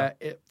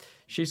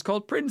 she's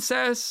called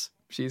Princess.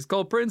 She's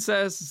called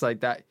Princess. It's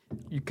like that.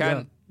 You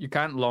can't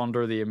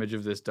launder the image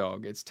of this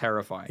dog. It's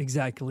terrifying.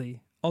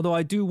 Exactly. Although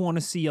I do want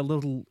to see a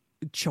little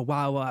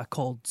chihuahua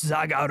called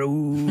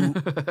Zagaru.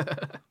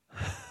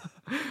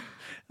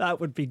 That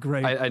would be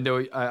great. I know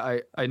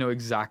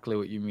exactly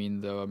what you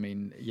mean, though. I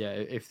mean, yeah,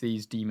 if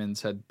these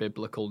demons had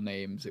biblical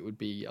names, it would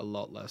be a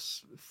lot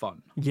less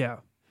fun. Yeah.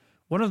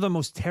 One of the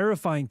most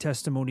terrifying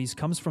testimonies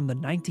comes from the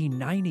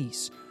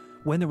 1990s,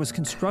 when there was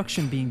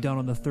construction being done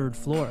on the third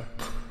floor.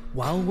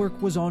 While work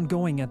was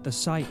ongoing at the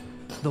site,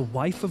 the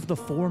wife of the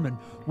foreman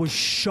was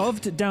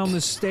shoved down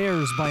the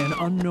stairs by an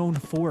unknown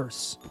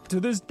force. To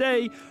this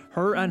day,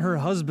 her and her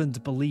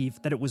husband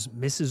believe that it was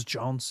Mrs.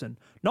 Johnson,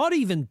 not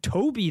even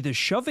Toby the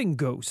shoving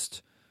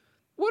ghost.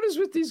 What is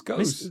with these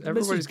ghosts?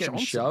 Everybody's getting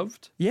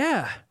shoved?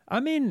 Yeah, I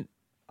mean,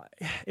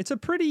 it's a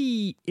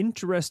pretty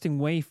interesting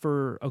way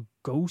for a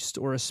ghost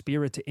or a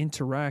spirit to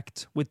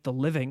interact with the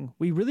living.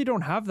 We really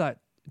don't have that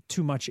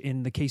too much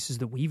in the cases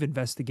that we've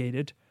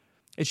investigated.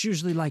 It's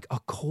usually like a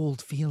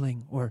cold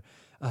feeling or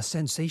a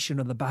sensation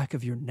on the back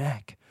of your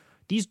neck.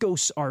 These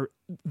ghosts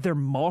they're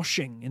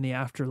moshing in the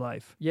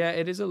afterlife. Yeah,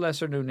 it is a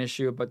lesser known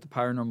issue about the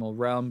paranormal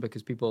realm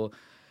because people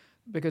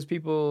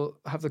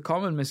have the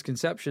common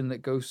misconception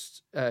that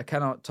ghosts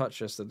cannot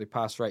touch us, that they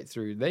pass right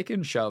through. They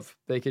can shove,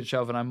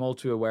 and I'm all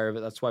too aware of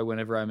it. That's why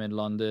whenever I'm in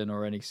London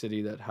or any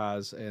city that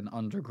has an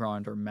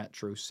underground or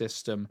metro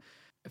system,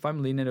 if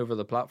I'm leaning over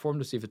the platform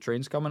to see if a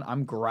train's coming,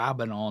 I'm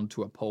grabbing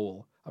onto a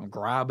pole.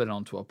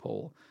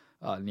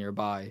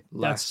 Nearby.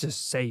 That's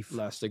just safe.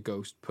 Lest a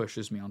ghost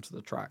pushes me onto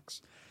the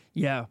tracks.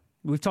 Yeah,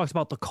 we've talked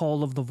about the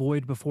call of the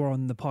void before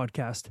on the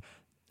podcast.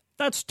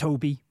 That's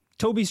Toby.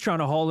 Toby's trying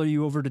to haul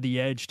you over to the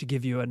edge to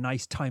give you a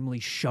nice, timely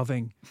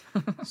shoving.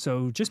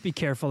 So just be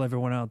careful,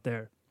 everyone out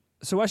there.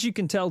 So as you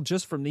can tell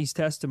just from these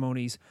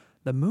testimonies,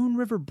 the Moon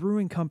River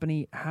Brewing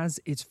Company has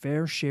its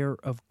fair share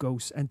of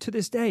ghosts, and to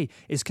this day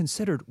is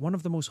considered one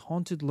of the most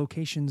haunted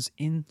locations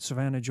in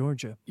Savannah,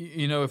 Georgia.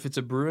 You know, if it's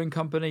a brewing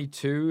company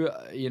too,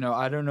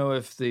 I don't know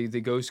if the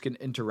ghosts can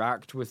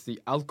interact with the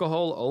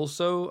alcohol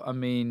also. I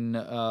mean,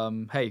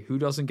 hey, who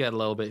doesn't get a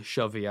little bit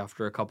shovey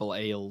after a couple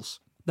ales?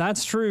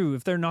 That's true.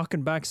 If they're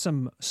knocking back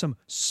some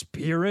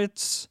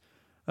spirits,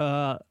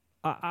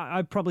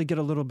 I'd probably get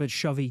a little bit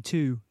shovey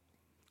too.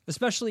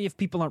 Especially if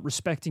people aren't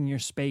respecting your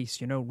space,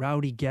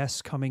 rowdy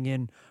guests coming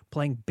in,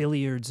 playing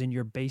billiards in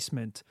your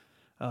basement.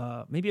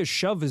 Maybe a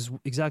shove is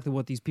exactly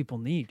what these people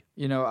need.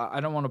 I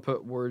don't want to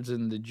put words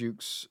in the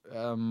Duke's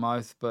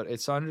mouth, but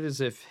it sounded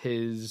as if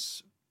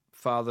his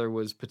father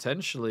was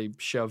potentially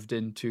shoved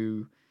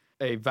into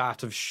a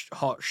vat of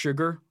hot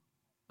sugar.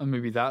 And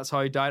maybe that's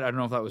how he died. I don't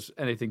know if that was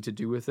anything to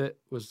do with it.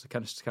 Was the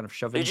kind of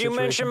shoving. Did you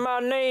mention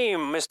my name,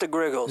 Mr.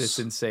 Griggles? It's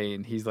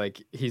insane. He's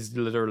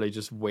literally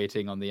just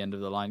waiting on the end of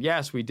the line.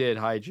 Yes, we did.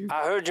 Hi, Duke.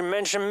 I heard you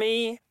mention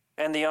me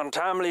and the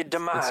untimely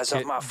demise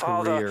of my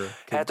father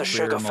at the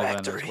sugar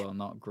factory. As well,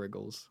 not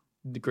Griggles.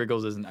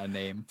 Griggles isn't a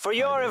name. For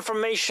your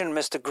information,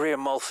 Mr. Greer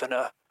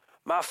Mulfiner,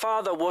 my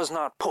father was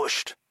not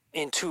pushed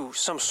into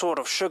some sort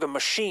of sugar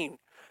machine.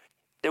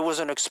 There was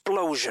an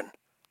explosion.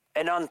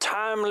 An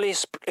untimely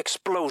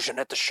explosion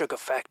at the sugar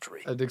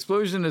factory. An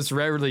explosion is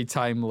rarely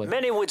timely.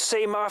 Many would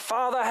say my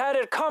father had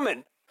it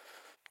coming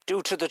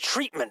due to the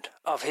treatment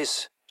of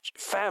his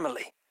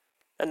family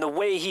and the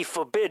way he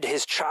forbid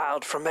his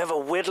child from ever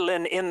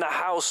whittling in the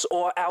house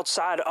or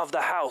outside of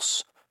the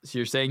house. So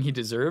you're saying he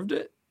deserved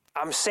it?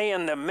 I'm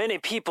saying that many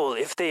people,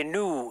 if they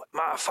knew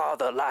my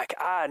father like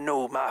I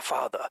know my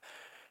father,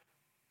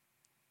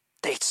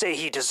 they'd say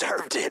he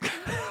deserved it.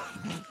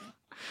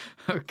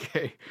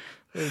 Okay.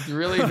 It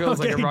really feels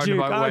like a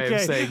roundabout way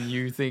of saying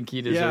you think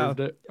he deserved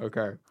it.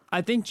 Okay.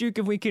 I think, Duke,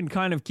 if we can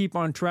kind of keep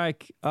on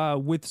track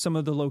with some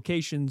of the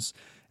locations,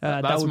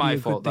 that's my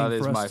fault. That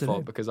is my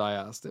fault because I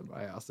asked him.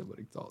 What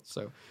he thought.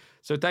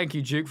 So thank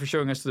you, Duke, for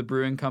showing us the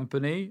brewing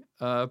company.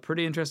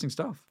 Pretty interesting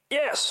stuff.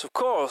 Yes, of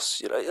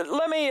course.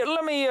 Let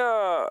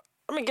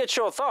me get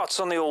your thoughts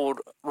on the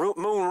old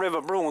Moon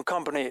River Brewing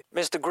Company,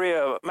 Mr.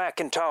 Greer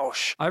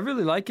McIntosh. I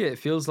really like it. It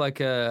feels like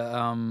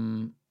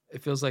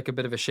a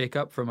bit of a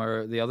shake-up from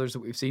the others that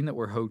we've seen that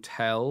were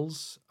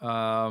hotels.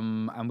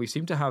 And we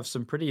seem to have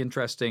some pretty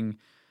interesting,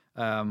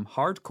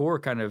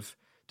 hardcore kind of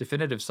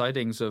definitive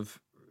sightings of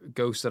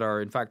ghosts that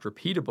are in fact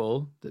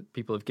repeatable, that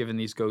people have given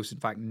these ghosts, in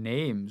fact,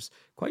 names.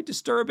 Quite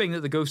disturbing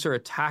that the ghosts are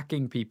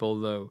attacking people,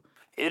 though.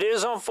 It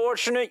is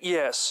unfortunate,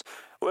 yes.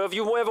 Well, if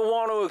you ever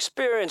want to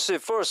experience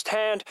it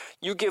firsthand,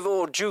 you give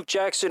old Duke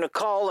Jackson a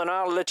call and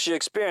I'll let you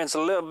experience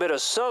a little bit of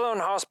Southern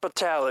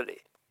hospitality.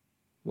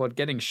 What,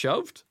 getting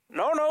shoved?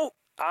 No.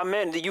 I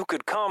meant that you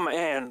could come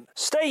and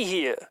stay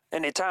here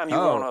anytime you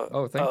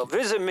want to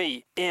visit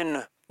me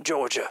in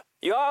Georgia.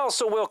 You're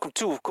also welcome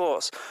too, of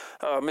course,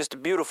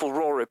 Mr. Beautiful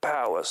Rory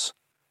Powers.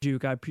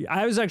 Duke,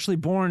 I was actually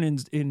born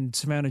in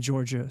Savannah,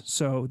 Georgia,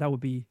 so that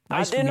would be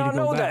nice for me to go back. I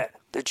did not know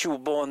that you were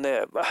born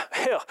there.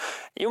 Hell,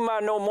 you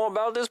might know more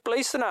about this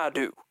place than I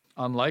do.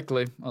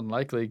 Unlikely,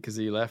 because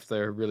he left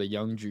there really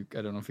young, Duke.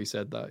 I don't know if he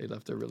said that. He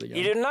left there really young.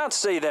 He did not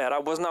say that. I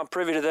was not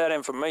privy to that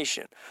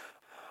information.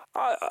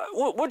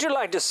 Would you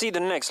like to see the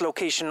next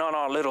location on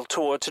our little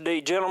tour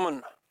today,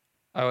 gentlemen?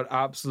 I would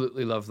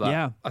absolutely love that.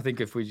 Yeah. I think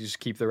if we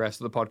just keep the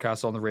rest of the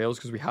podcast on the rails,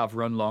 because we have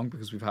run long,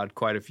 because we've had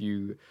quite a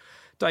few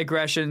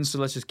digressions, so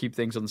let's just keep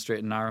things on the straight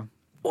and narrow.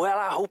 Well,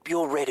 I hope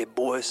you're ready,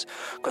 boys,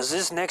 because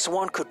this next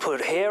one could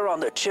put hair on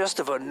the chest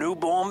of a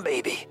newborn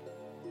baby.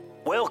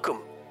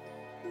 Welcome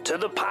to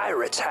the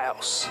Pirate's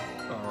House.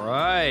 All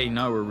right,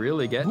 now we're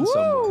really getting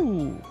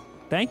somewhere.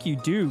 Thank you,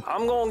 Duke.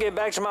 I'm going to get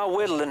back to my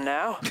whittling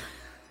now.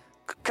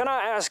 Can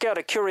I ask out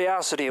of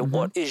curiosity,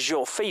 what is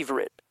your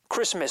favorite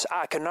Christmas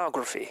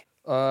iconography?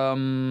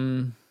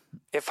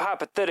 If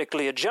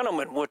hypothetically a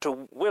gentleman were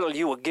to whittle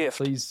you a gift.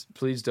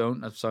 Please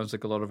don't. That sounds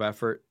like a lot of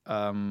effort.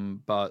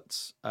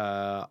 But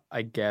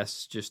I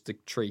guess just the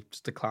tree,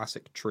 just the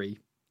classic tree.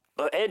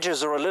 The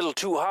edges are a little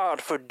too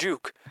hard for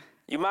Duke.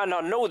 You might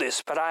not know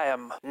this, but I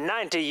am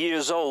 90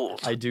 years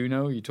old. I do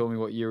know. You told me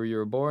what year you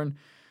were born.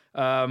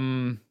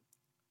 A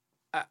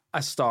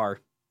star.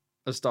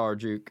 A star,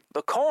 Duke.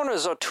 The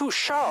corners are too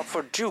sharp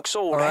for Duke's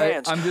old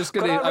hands. I'm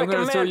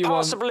gonna throw you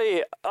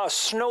possibly a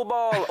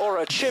snowball or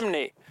a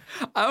chimney.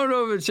 I don't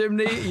know if a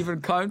chimney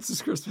even counts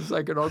as Christmas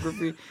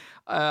iconography.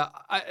 A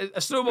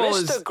snowball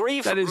is... Mr.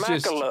 Grief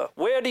Macula,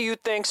 where do you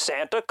think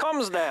Santa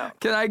comes down?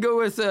 Can I go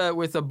with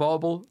a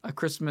bauble,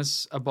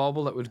 a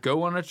bauble that would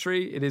go on a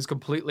tree? It is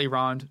completely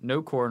round,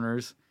 no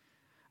corners,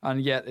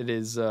 and yet it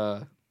is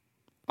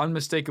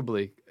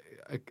unmistakably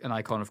an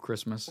icon of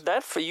Christmas.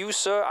 That for you,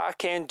 sir, I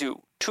can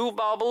do. 2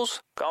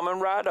 baubles coming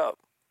right up.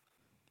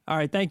 All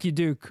right, thank you,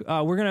 Duke.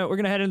 We're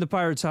gonna head into the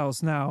Pirate's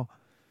House now.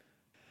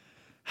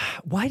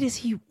 Why does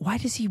he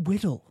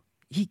whittle?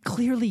 He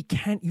clearly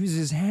can't use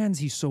his hands.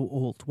 He's so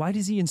old. Why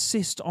does he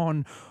insist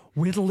on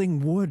whittling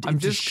wood I'm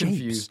into just shapes.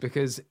 confused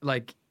because,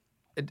 like,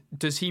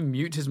 does he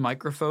mute his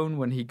microphone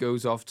when he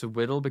goes off to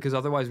whittle? Because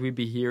otherwise we'd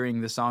be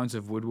hearing the sounds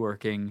of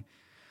woodworking.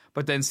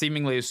 But then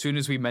seemingly as soon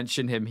as we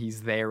mention him,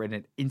 he's there in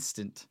an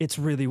instant. It's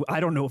really, I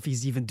don't know if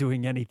he's even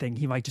doing anything.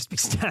 He might just be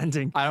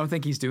standing. I don't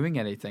think he's doing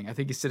anything. I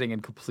think he's sitting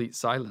in complete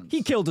silence.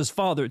 He killed his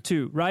father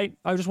too, right?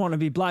 I just want to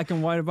be black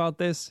and white about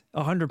this.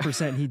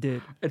 100% he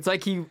did. It's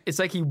like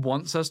he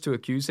wants us to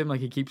accuse him,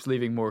 like he keeps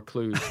leaving more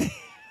clues.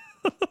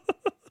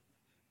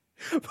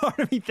 Part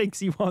of me thinks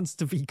he wants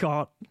to be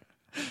caught.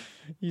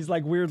 He's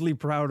like weirdly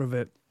proud of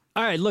it.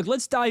 All right, look,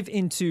 let's dive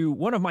into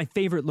one of my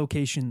favorite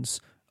locations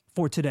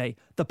for today,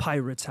 the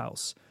Pirate's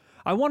House.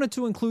 I wanted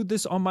to include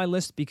this on my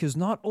list because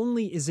not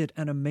only is it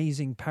an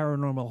amazing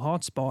paranormal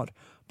hotspot,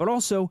 but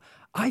also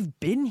I've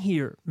been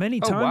here many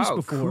times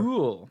before.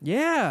 Cool.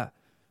 Yeah.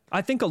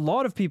 I think a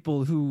lot of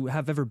people who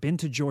have ever been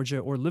to Georgia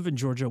or live in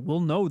Georgia will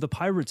know the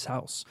Pirate's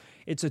House.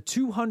 It's a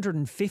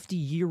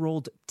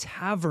 250-year-old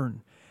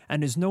tavern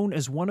and is known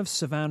as one of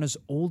Savannah's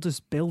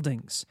oldest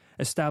buildings,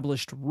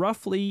 established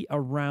roughly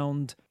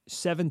around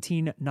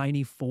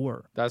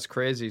 1794. That's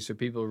crazy. So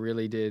people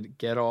really did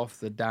get off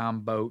the damn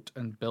boat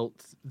and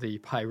built the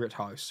pirate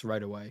house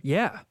right away.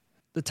 Yeah.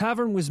 The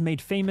tavern was made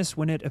famous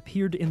when it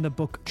appeared in the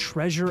book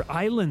Treasure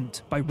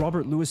Island by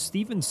Robert Louis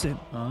Stevenson.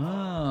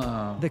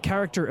 Ah. The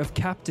character of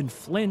Captain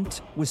Flint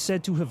was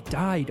said to have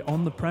died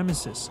on the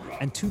premises,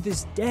 and to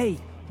this day,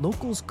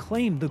 locals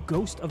claim the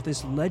ghost of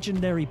this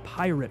legendary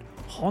pirate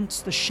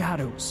haunts the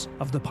shadows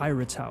of the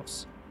Pirate's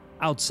House.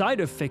 Outside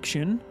of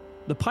fiction,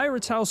 the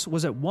Pirate's House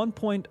was at one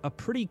point a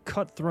pretty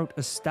cutthroat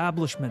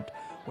establishment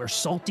where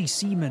salty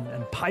seamen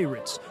and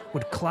pirates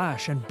would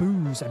clash and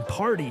booze and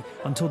party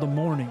until the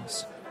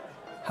mornings.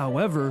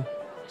 However,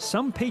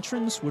 some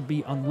patrons would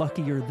be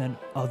unluckier than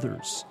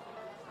others.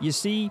 You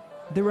see,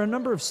 there were a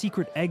number of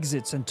secret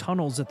exits and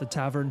tunnels at the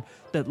tavern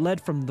that led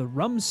from the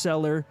rum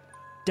cellar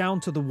down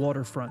to the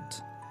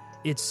waterfront.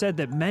 It's said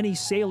that many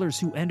sailors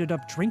who ended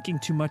up drinking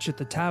too much at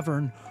the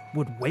tavern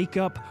would wake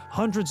up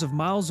hundreds of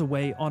miles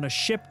away on a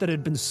ship that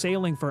had been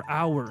sailing for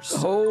hours.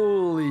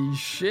 Holy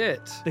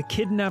shit. The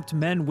kidnapped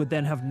men would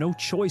then have no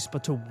choice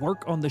but to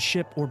work on the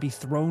ship or be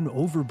thrown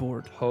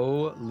overboard.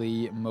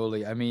 Holy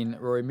moly. I mean,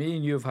 Rory, me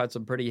and you have had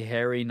some pretty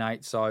hairy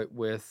nights out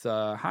with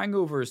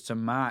hangovers to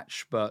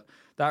match, but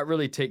that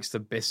really takes the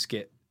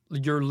biscuit.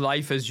 Your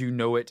life as you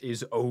know it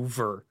is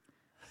over.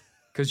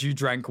 Because you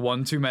drank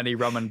one too many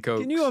rum and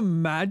cokes. Can you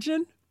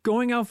imagine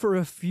going out for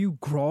a few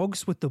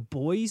grogs with the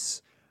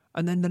boys,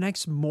 and then the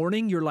next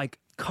morning you're like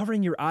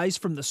covering your eyes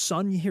from the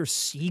sun, you hear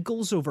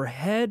seagulls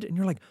overhead, and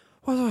you're like,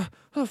 what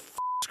the f***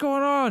 is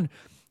going on?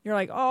 You're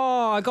like,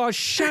 oh, I got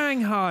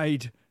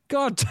shanghaied.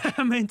 God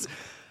damn it.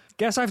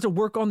 Guess I have to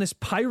work on this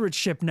pirate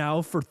ship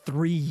now for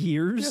 3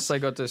 years. Yes, I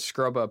got to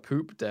scrub a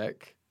poop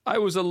deck. I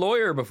was a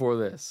lawyer before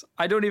this.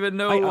 I don't even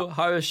know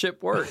how a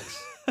ship works.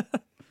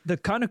 The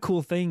kind of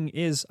cool thing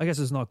is, I guess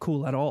it's not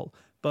cool at all,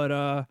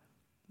 but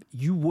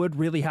you would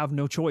really have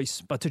no choice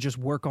but to just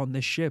work on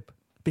this ship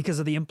because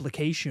of the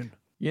implication.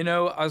 You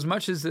know, as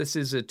much as this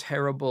is a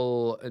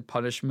terrible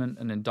punishment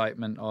and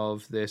indictment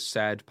of this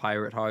sad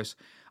pirate house,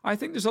 I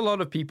think there's a lot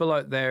of people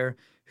out there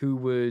who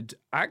would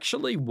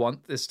actually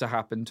want this to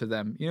happen to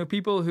them. You know,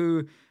 people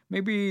who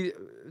maybe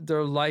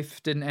their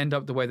life didn't end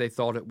up the way they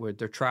thought it would.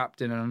 They're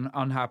trapped in an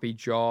unhappy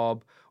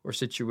job or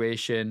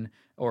situation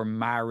or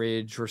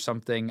marriage or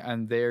something,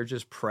 and they're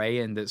just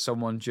praying that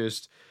someone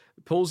just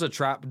pulls a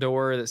trap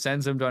door that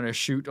sends them down a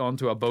chute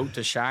onto a boat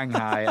to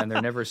Shanghai and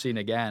they're never seen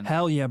again.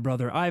 Hell yeah,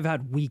 brother. I've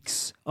had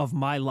weeks of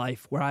my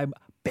life where I'm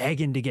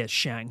begging to get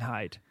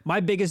shanghaied. My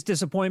biggest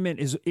disappointment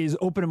is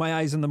opening my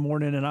eyes in the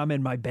morning and I'm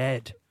in my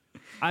bed.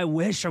 I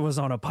wish I was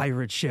on a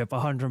pirate ship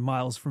 100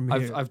 miles from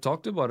here. I've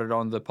talked about it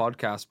on the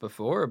podcast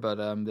before, but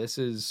this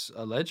is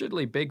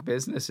allegedly big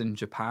business in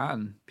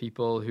Japan.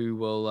 People who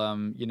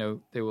will,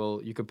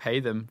 you could pay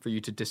them for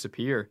you to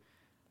disappear.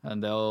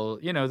 And they'll,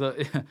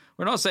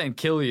 we're not saying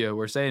kill you.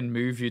 We're saying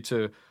move you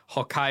to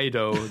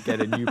Hokkaido,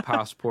 get a new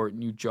passport,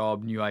 new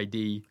job, new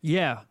ID.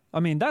 Yeah. I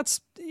mean,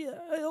 let's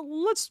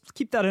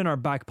keep that in our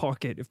back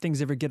pocket if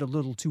things ever get a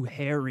little too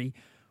hairy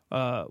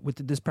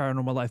with this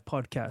Paranormal Life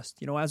podcast.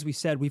 You know, as we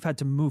said, we've had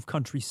to move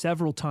country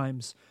several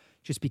times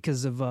just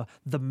because of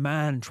the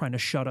man trying to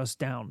shut us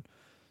down.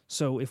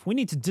 So if we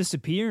need to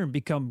disappear and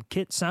become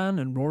Kit-san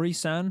and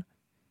Rory-san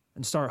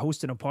and start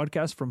hosting a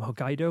podcast from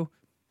Hokkaido,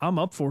 I'm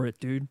up for it,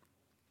 dude.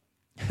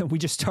 We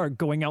just start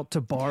going out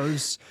to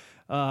bars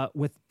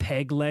with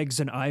peg legs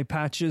and eye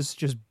patches,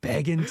 just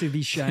begging to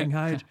be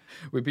shanghaied.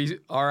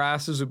 Our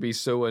asses would be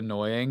so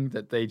annoying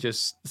that they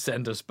just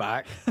send us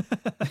back.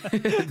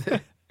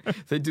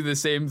 They do the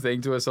same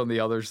thing to us on the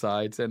other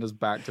side, send us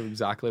back to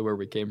exactly where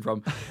we came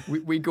from.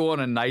 We go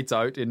on a night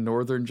out in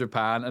northern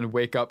Japan and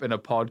wake up in a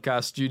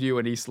podcast studio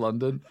in East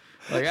London.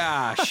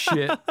 Like,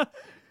 shit.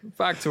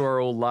 Back to our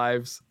old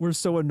lives. We're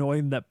so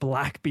annoying that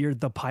Blackbeard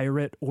the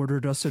pirate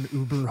ordered us an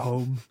Uber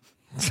home.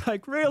 It's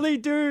like, really,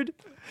 dude?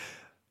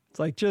 It's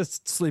like,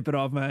 just sleep it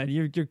off, man.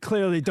 You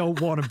clearly don't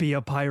want to be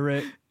a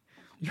pirate.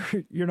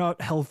 You're not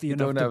healthy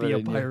enough to be a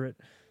pirate.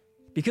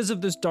 Because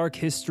of this dark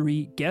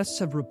history, guests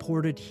have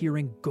reported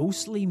hearing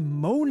ghostly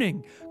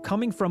moaning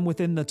coming from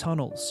within the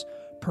tunnels.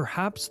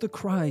 Perhaps the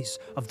cries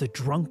of the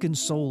drunken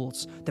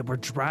souls that were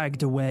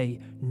dragged away,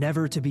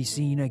 never to be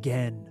seen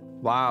again.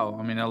 Wow,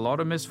 I mean, a lot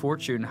of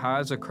misfortune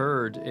has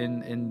occurred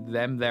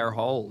in their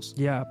halls.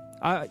 Yeah,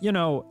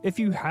 if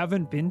you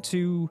haven't been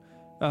to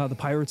the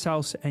Pirate's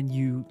House and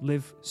you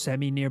live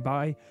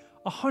semi-nearby,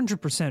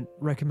 100%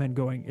 recommend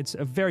going. It's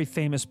a very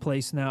famous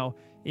place now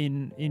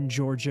in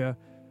Georgia.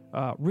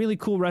 Really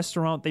cool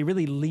restaurant. They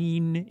really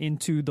lean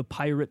into the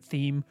pirate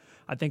theme.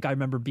 I think I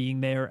remember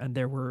being there and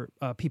there were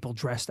people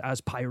dressed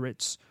as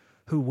pirates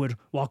who would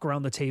walk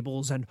around the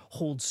tables and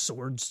hold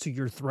swords to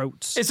your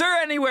throats. Is there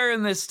anywhere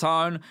in this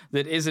town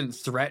that isn't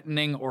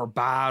threatening or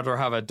bad or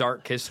have a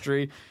dark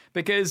history?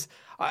 Because,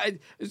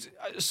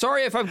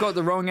 sorry if I've got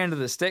the wrong end of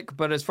the stick,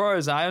 but as far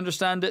as I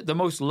understand it, the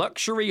most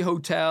luxury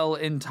hotel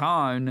in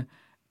town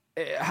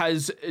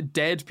has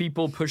dead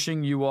people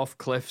pushing you off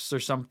cliffs or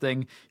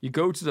something. You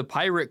go to the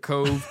Pirate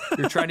Cove,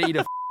 you're trying to eat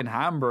a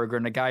hamburger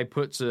and a guy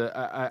puts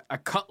a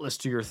cutlass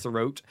to your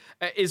throat.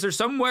 Is there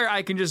somewhere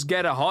I can just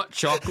get a hot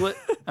chocolate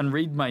and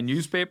read my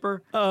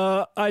newspaper?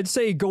 I'd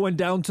say going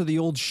down to the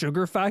old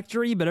sugar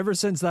factory, but ever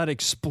since that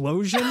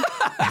explosion,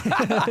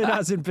 it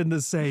hasn't been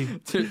the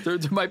same. There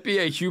might be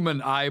a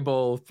human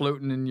eyeball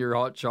floating in your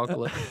hot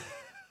chocolate.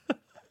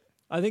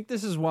 I think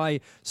this is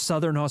why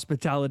Southern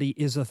hospitality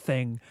is a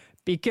thing,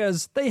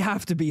 because they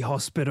have to be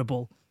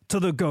hospitable to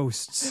the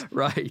ghosts.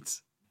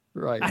 Right.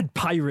 And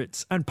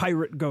pirates and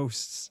pirate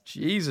ghosts.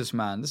 Jesus,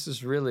 man, this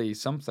is really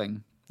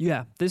something.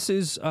 Yeah, this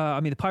is,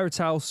 the Pirate's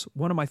House,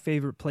 one of my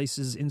favorite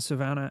places in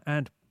Savannah,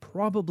 and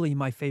probably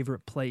my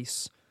favorite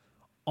place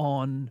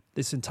on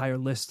this entire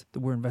list that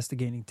we're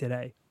investigating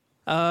today.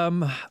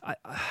 I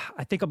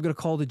think I'm going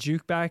to call the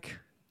Duke back,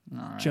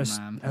 Right,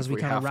 just man. as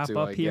we kind of wrap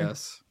up I here.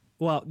 Guess.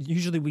 Well,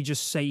 usually we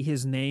just say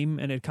his name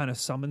and it kind of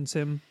summons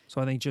him.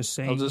 So I think just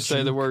saying I'll just say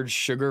the Duke. word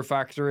sugar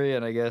factory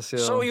and I guess he'll...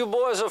 So you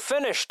boys are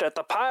finished at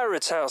the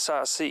Pirate's House,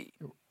 I see.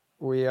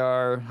 We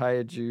are.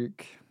 Hi,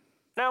 Duke.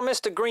 Now,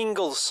 Mr.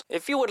 Gringles,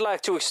 if you would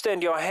like to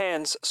extend your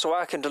hands so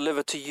I can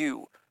deliver to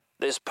you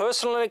this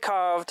personally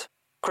carved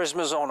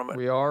Christmas ornament.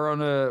 We are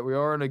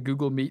on a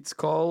Google Meets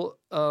call,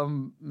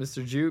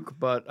 Mr. Duke,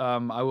 but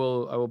I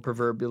will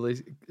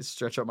proverbially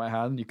stretch out my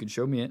hand. You can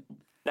show me it.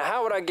 Now,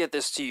 how would I get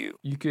this to you?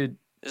 You could...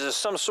 Is this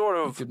some sort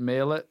You of... could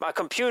mail it. My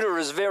computer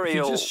is very If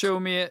you old. just show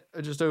me it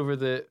just over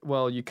the...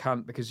 Well, you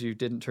can't because you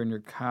didn't turn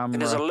your camera.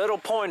 It is a little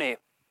pointy,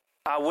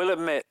 I will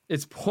admit.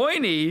 It's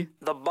pointy?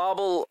 The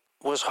bauble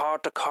was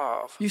hard to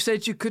carve. You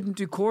said you couldn't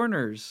do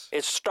corners.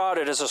 It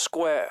started as a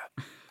square.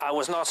 I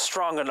was not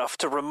strong enough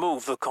to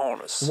remove the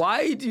corners.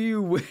 Why do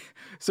you...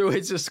 So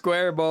it's a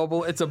square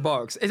bauble. It's a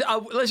box.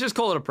 Let's just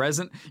call it a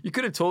present. You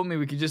could have told me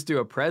we could just do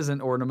a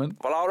present ornament.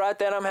 Well, all right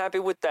then, I'm happy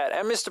with that.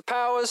 And Mr.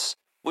 Powers,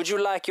 would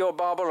you like your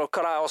bauble or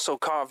could I also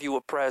carve you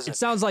a present? It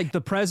sounds like the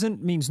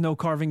present means no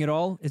carving at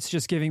all. It's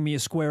just giving me a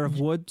square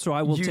of wood. So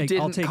I'll take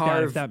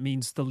that if that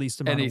means the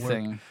least amount of work.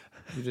 Anything.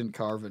 You didn't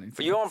carve anything.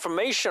 For your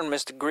information,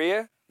 Mr.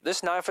 Greer,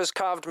 this knife has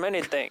carved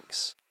many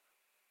things.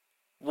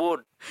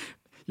 Wood.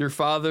 Your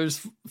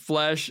father's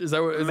flesh? Is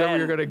that where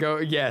you're going to go?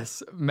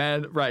 Yes,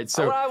 men. Right,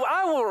 so... Well,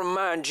 I will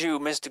remind you,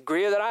 Mr.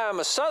 Greer, that I am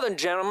a Southern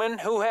gentleman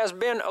who has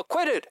been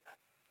acquitted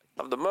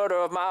of the murder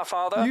of my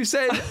father. You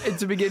said,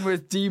 to begin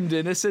with, deemed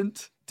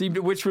innocent,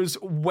 which was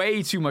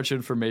way too much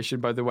information,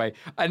 by the way.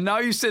 And now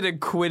you said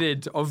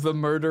acquitted of the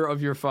murder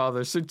of your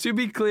father. So to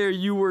be clear,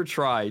 you were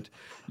tried.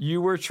 You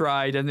were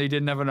tried and they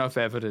didn't have enough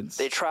evidence.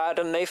 They tried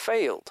and they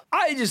failed.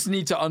 I just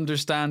need to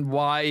understand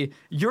why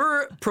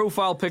your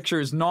profile picture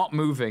is not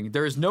moving.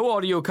 There is no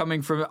audio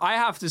coming from... I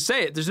have to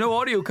say it. There's no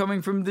audio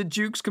coming from the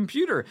Duke's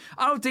computer.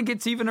 I don't think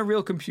it's even a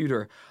real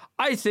computer.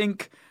 I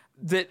think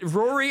that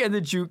Rory and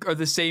the Duke are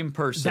the same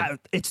person.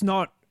 It's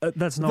not...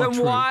 that's not then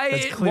true.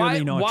 That's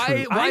clearly not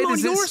true. I'm on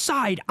your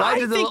side.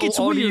 I think it's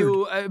weird.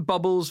 Audio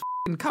bubbles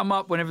come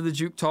up whenever the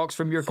Duke talks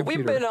from your computer?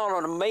 We've been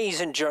on an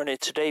amazing journey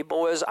today,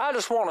 boys. I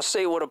just want to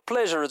say what a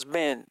pleasure it's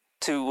been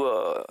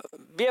to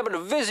be able to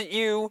visit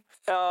you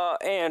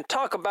and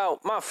talk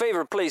about my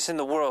favorite place in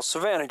the world,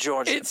 Savannah,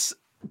 Georgia. It's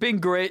been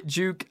great,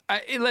 Duke.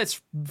 Let's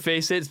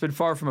face it, it's been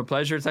far from a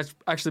pleasure. It's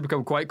actually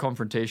become quite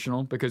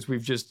confrontational because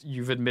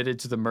you've admitted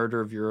to the murder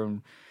of your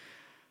own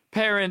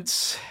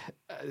parents.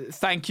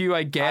 Thank you,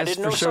 I guess,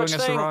 for showing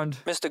us around.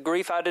 Mr.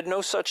 Grief, I did no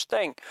such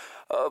thing.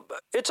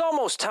 It's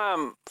almost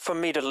time for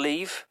me to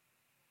leave.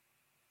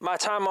 My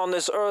time on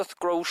this earth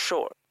grows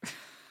short.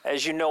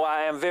 As you know,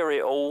 I am very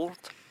old,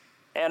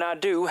 and I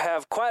do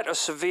have quite a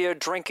severe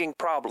drinking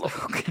problem.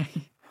 Okay.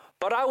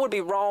 But I would be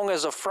wrong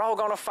as a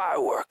frog on a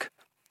firework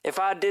if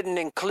I didn't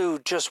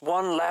include just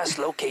one last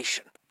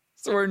location.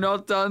 So we're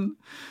not done?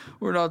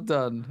 We're not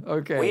done.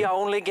 Okay. We are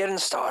only getting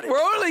started.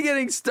 We're only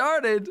getting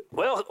started?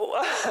 Well,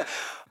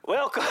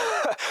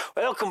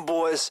 welcome,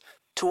 boys,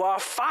 to our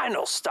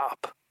final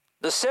stop,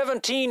 the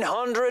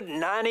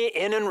 1790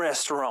 Inn and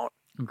Restaurant.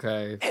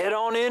 Okay. Head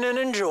on in and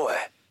enjoy.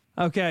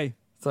 Okay.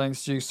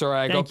 Thanks, Duke. Sorry,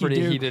 I got Thank you,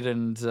 pretty Duke. heated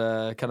and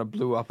kind of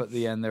blew up at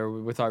the end there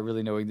without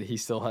really knowing that he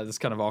still had. It's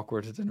kind of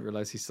awkward. I didn't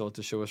realize he still had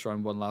to show us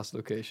around one last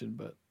location,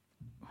 but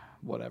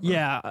whatever.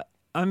 Yeah,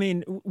 I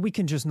mean, we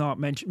can just not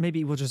mention.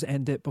 Maybe we'll just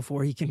end it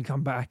before he can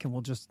come back, and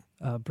we'll just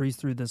breeze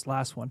through this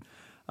last one.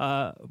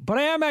 But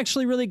I am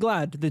actually really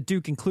glad that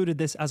Duke included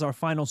this as our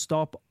final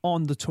stop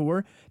on the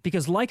tour,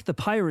 because like the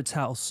Pirate's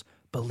House,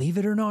 believe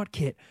it or not,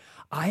 Kit,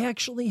 I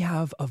actually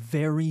have a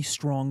very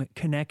strong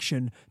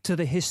connection to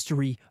the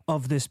history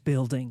of this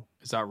building.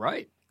 Is that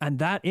right? And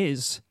that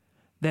is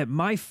that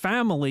my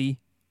family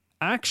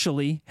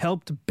actually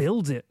helped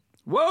build it.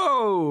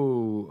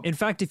 Whoa! In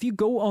fact, if you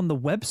go on the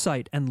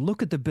website and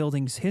look at the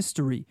building's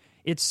history,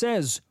 it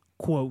says,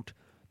 quote,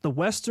 "The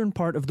western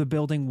part of the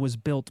building was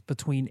built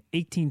between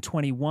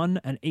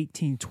 1821 and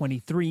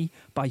 1823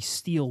 by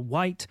Steele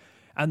White,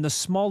 and the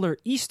smaller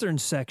eastern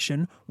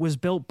section was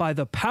built by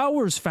the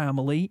Powers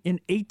family in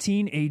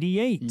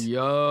 1888.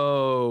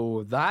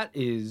 Yo, that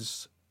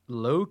is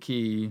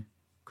low-key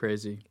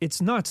crazy.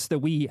 It's nuts that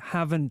we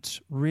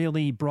haven't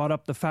really brought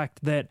up the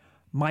fact that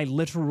my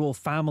literal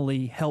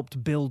family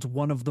helped build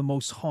one of the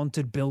most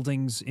haunted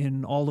buildings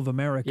in all of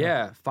America.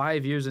 Yeah,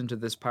 5 years into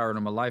this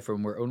paranormal life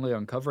and we're only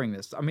uncovering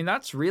this. I mean,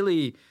 that's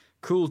really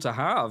cool to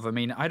have. I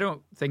mean, I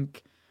don't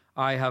think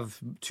I have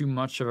too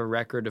much of a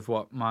record of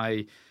what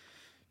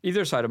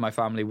either side of my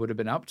family would have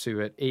been up to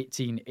at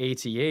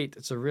 1888.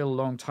 It's a real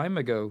long time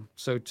ago.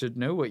 So to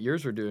know what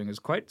yours were doing is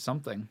quite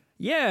something.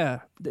 Yeah,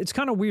 it's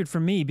kind of weird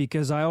for me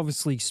because I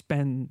obviously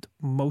spend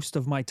most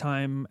of my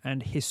time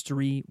and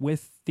history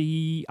with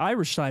the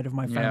Irish side of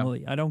my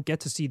family. I don't get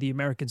to see the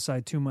American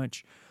side too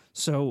much.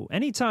 So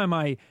anytime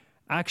I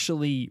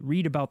actually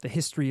read about the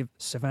history of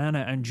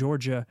Savannah and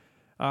Georgia,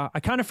 I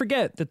kind of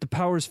forget that the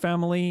Powers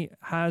family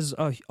has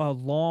a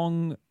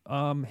long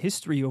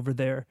history over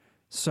there.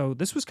 So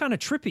this was kind of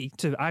trippy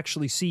to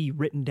actually see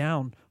written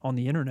down on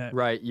the internet.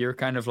 Right. You're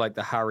kind of like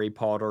the Harry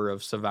Potter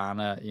of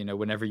Savannah. You know,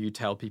 whenever you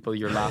tell people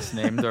your last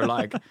name, they're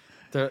like,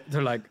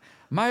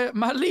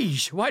 my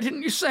liege, why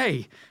didn't you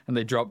say? And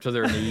they drop to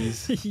their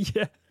knees.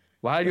 Yeah.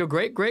 Well, your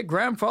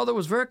great-great-grandfather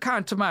was very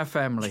kind to my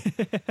family.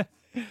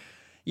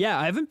 Yeah,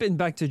 I haven't been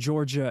back to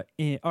Georgia,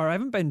 I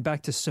haven't been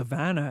back to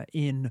Savannah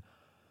in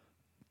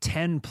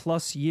 10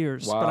 plus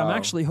years. Wow. But I'm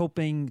actually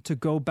hoping to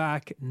go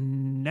back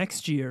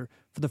next year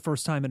for the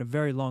first time in a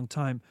very long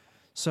time.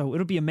 So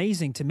it'll be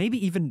amazing to maybe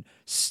even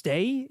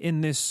stay in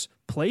this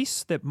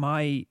place that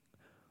my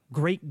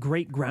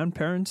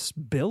great-great-grandparents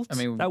built. I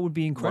mean, that would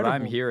be incredible.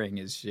 What I'm hearing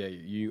is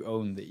you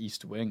own the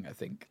East Wing, I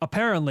think.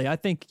 Apparently, I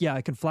think,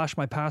 I can flash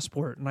my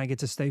passport and I get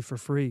to stay for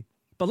free.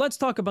 But let's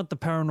talk about the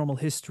paranormal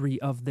history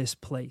of this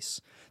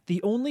place.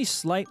 The only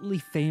slightly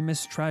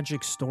famous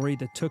tragic story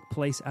that took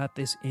place at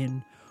this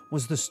inn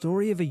was the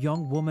story of a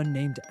young woman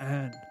named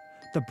Anne,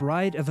 the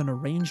bride of an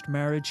arranged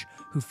marriage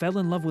who fell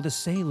in love with a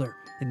sailor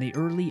in the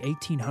early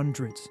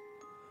 1800s.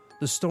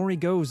 The story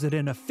goes that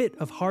in a fit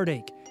of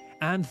heartache,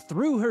 Anne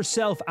threw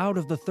herself out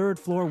of the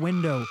third-floor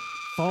window,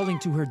 falling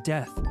to her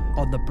death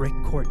on the brick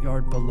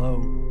courtyard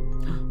below.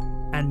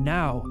 And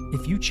now,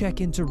 if you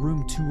check into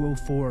room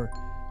 204,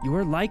 you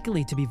are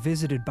likely to be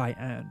visited by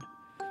Anne.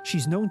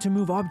 She's known to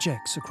move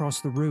objects across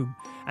the room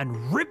and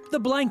rip the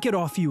blanket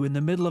off you in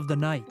the middle of the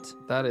night.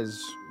 That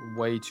is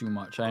way too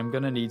much. I'm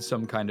going to need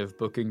some kind of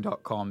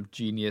booking.com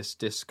genius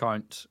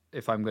discount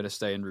if I'm going to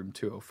stay in room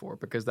 204,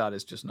 because that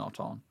is just not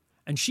on.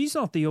 And she's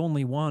not the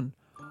only one.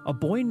 A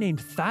boy named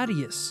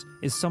Thaddeus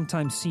is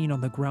sometimes seen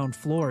on the ground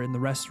floor in the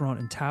restaurant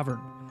and tavern.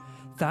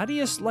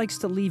 Thaddeus likes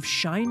to leave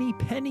shiny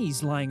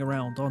pennies lying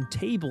around on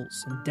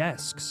tables and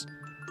desks.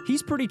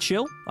 He's pretty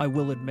chill, I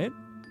will admit,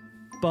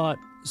 but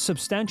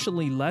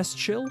substantially less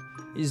chill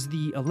is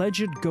the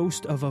alleged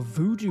ghost of a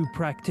voodoo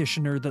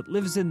practitioner that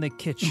lives in the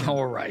kitchen.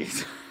 All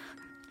right.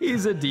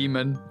 He's a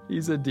demon.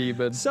 He's a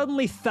demon.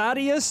 Suddenly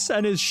Thaddeus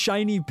and his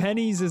shiny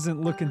pennies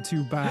isn't looking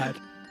too bad.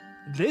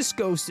 This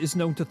ghost is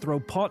known to throw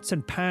pots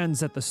and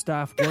pans at the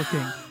staff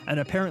working and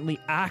apparently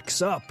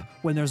acts up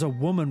when there's a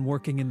woman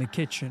working in the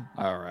kitchen.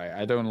 All right.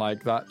 I don't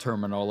like that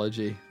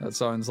terminology. That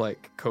sounds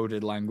like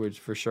coded language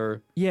for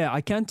sure. Yeah,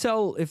 I can't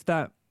tell if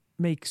that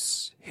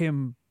makes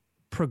him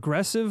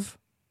progressive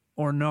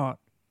or not.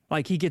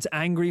 Like, he gets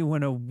angry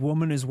when a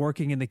woman is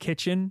working in the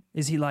kitchen.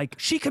 Is he like,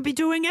 she could be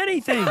doing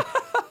anything?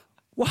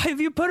 Why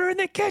have you put her in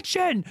the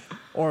kitchen?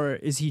 Or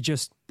is he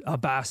just a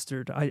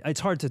bastard? It's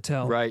hard to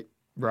tell.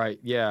 Right,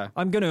 yeah.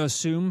 I'm going to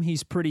assume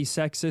he's pretty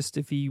sexist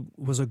if he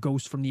was a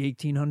ghost from the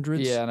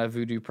 1800s. Yeah, and a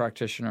voodoo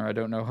practitioner. I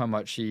don't know how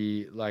much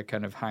he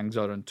kind of hangs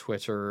out on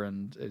Twitter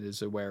and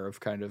is aware of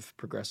kind of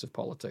progressive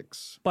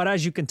politics. But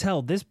as you can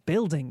tell, this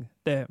building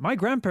that my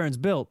grandparents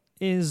built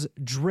is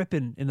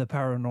dripping in the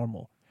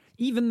paranormal.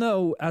 Even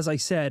though, as I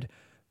said,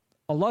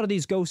 a lot of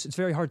these ghosts, it's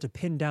very hard to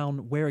pin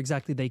down where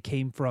exactly they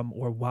came from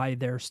or why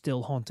they're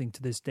still haunting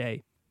to this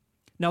day.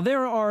 Now,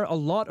 there are a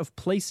lot of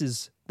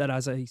places that,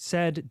 as I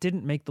said,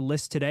 didn't make the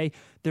list today.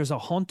 There's a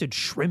haunted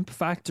shrimp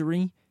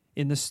factory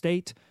in the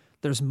state.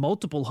 There's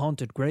multiple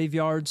haunted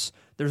graveyards.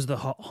 There's the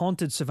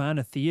haunted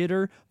Savannah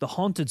Theater, the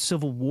haunted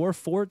Civil War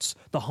forts,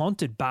 the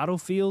haunted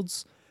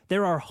battlefields.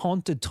 there are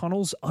haunted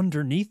tunnels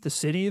underneath the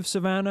city of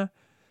Savannah.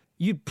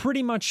 You'd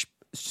pretty much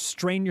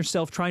strain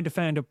yourself trying to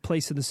find a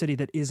place in the city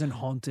that isn't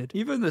haunted.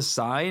 Even the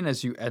sign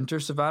as you enter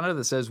Savannah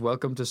that says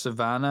 "Welcome to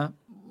Savannah."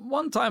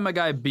 One time a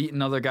guy beat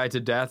another guy to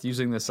death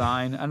using the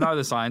sign, and now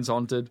the sign's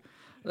haunted.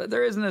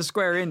 There isn't a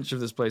square inch of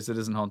this place that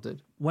isn't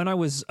haunted. When I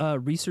was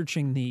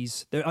researching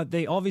these,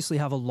 they obviously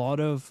have a lot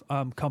of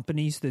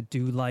companies that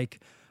do like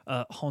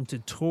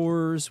haunted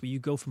tours where you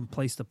go from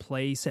place to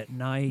place at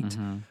night.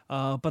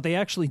 But they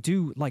actually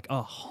do like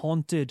a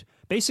haunted,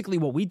 basically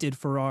what we did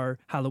for our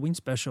Halloween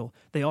special,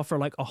 they offer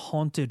like a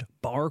haunted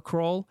bar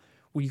crawl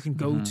where you can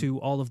go to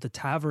all of the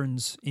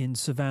taverns in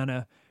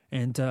Savannah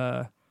and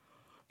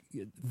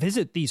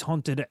visit these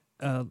haunted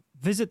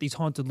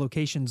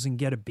locations and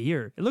get a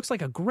beer. It looks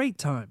like a great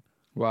time.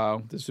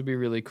 Wow, this would be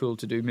really cool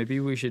to do.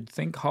 Maybe we should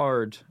think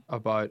hard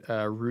about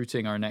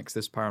routing our next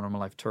This Paranormal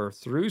Life tour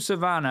through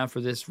Savannah for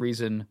this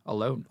reason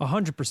alone.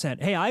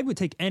 100%. Hey, I would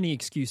take any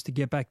excuse to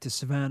get back to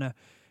Savannah,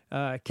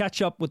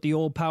 catch up with the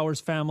old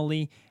Powers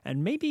family,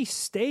 and maybe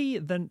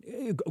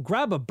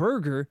grab a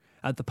burger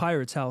at the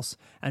Pirate's House,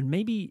 and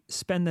maybe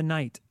spend the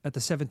night at the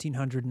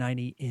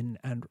 1790 Inn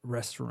and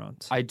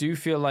Restaurant. I do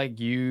feel like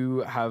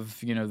you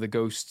have, the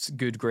ghost's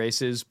good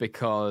graces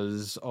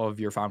because of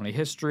your family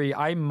history.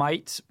 I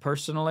might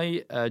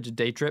personally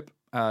day trip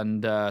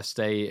and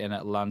stay in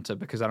Atlanta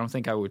because I don't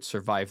think I would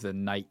survive the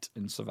night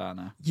in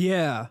Savannah.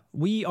 Yeah,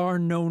 we are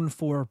known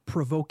for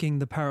provoking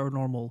the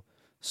paranormal.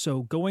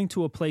 So going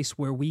to a place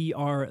where we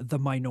are the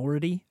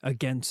minority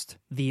against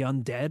the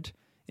undead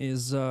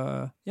is,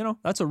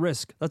 that's a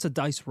risk. That's a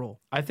dice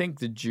roll. I think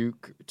the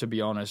Duke, to be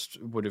honest,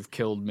 would have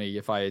killed me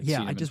if I had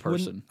seen him in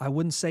person. I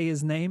wouldn't say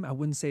his name.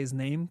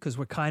 Because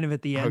we're kind of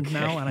at the end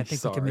now, and I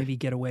think we can maybe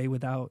get away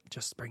without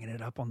just bringing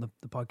it up on the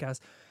podcast.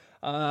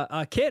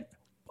 Kit,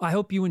 I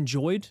hope you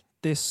enjoyed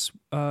this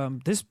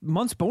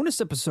month's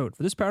bonus episode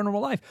for This Paranormal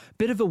Life.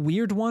 Bit of a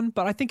weird one,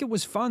 but I think it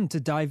was fun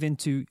to dive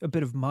into a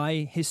bit of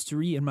my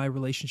history and my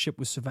relationship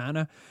with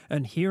Savannah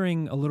and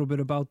hearing a little bit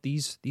about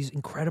these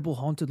incredible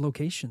haunted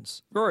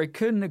locations. Rory,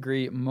 couldn't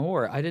agree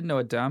more. I didn't know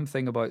a damn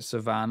thing about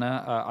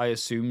Savannah. I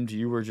assumed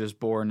you were just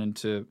born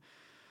into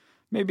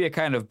maybe a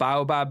kind of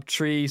baobab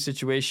tree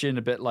situation,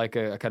 a bit like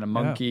a kind of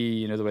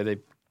monkey, the way they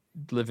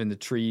live in the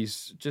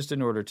trees just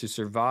in order to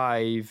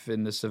survive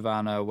in the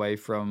savannah away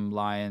from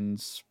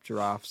lions,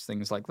 giraffes,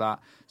 things like that.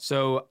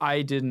 So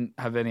I didn't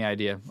have any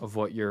idea of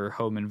what your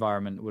home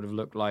environment would have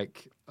looked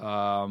like.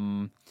 Now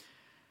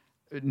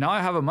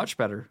I have a much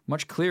better,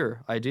 much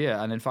clearer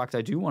idea. And in fact,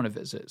 I do want to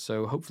visit.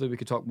 So hopefully we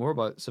could talk more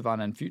about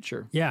Savannah in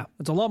future. Yeah,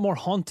 it's a lot more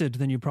haunted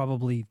than you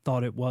probably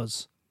thought it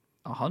was.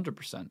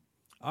 100%.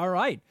 All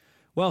right.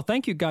 Well,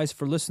 thank you guys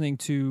for listening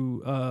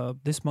to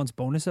this month's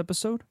bonus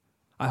episode.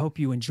 I hope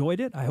you enjoyed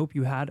it. I hope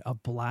you had a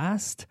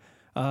blast.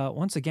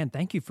 Once again,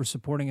 thank you for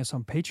supporting us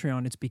on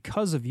Patreon. It's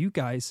because of you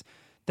guys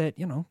that,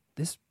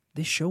 this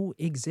show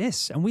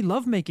exists. And we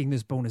love making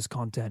this bonus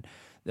content.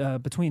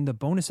 Between the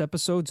bonus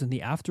episodes and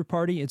the after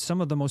party, it's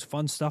some of the most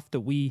fun stuff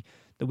that we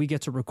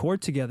get to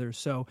record together.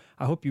 So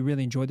I hope you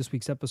really enjoyed this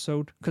week's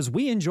episode because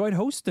we enjoyed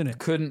hosting it.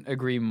 Couldn't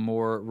agree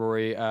more,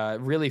 Rory.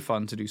 Really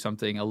fun to do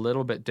something a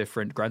little bit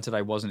different. Granted,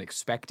 I wasn't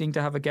expecting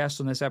to have a guest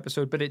on this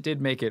episode, but it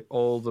did make it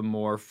all the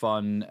more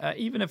fun,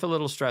 even if a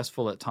little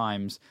stressful at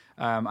times.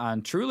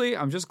 And truly,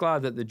 I'm just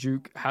glad that the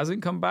Duke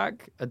hasn't come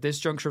back at this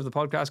juncture of the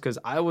podcast because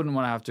I wouldn't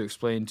want to have to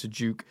explain to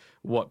Duke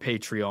what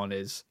Patreon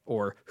is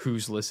or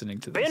who's listening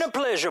to this. Been a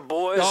pleasure,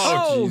 boys.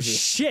 Oh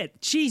shit.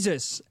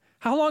 Jesus.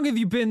 How long have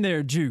you been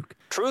there, Duke?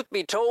 Truth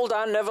be told,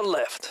 I never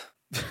left.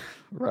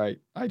 Right.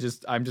 I'm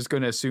just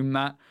going to assume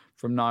that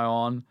from now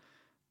on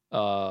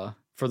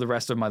for the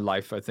rest of my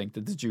life. I think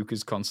that the Duke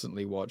is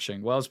constantly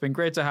watching. Well, it's been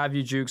great to have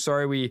you, Duke.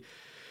 Sorry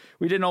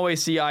we didn't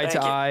always see eye to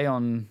eye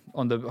on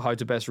the how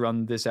to best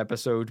run this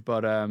episode,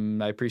 but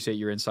I appreciate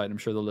your insight. I'm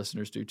sure the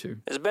listeners do too.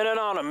 It's been an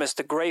honor,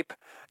 Mr. Grape.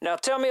 Now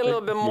tell me a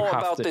little bit more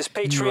about this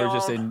Patreon. You were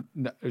just saying,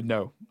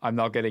 no, I'm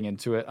not getting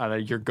into it.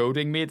 And you're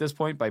goading me at this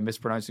point by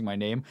mispronouncing my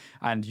name.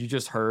 And you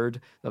just heard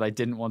that I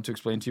didn't want to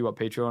explain to you what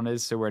Patreon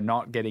is, so we're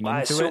not getting into it.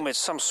 I assume it's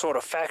some sort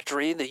of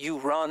factory that you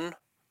run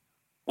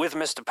with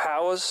Mr.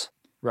 Powers.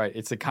 Right,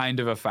 it's a kind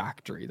of a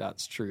factory,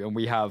 that's true. And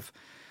we have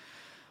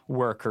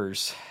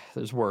workers.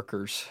 There's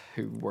workers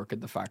who work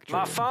at the factory.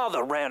 My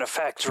father ran a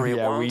factory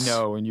once. Yeah, we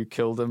know, and you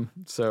killed him.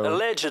 So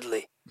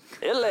Allegedly.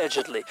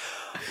 Boys,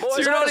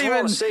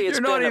 so you're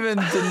not even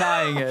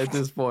denying it at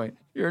this point.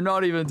 You're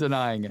not even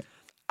denying it.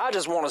 I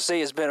just want to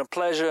say it's been a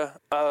pleasure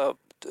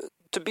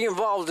to be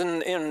involved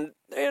in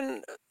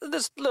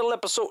this little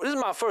episode. This is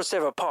my first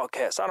ever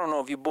podcast. I don't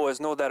know if you boys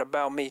know that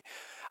about me.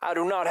 I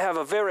do not have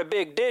a very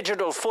big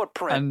digital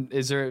footprint. And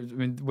is there,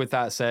 with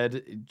that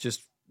said,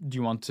 just do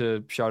you want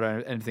to shout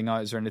out anything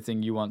out? Is there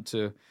anything you want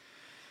to...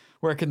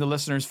 Where can the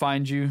listeners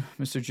find you,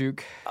 Mr.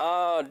 Duke?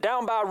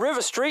 Down by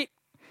River Street.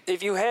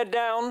 If you head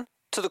down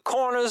to the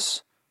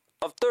corners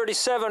of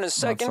 37 and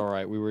 2nd. That's all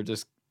right.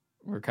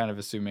 We're kind of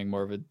assuming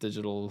more of a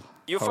digital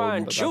You'll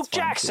find Duke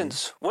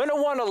Jackson's Winter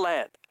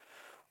Wonderland,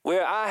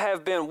 where I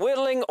have been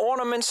whittling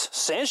ornaments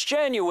since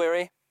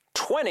January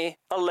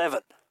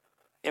 2011.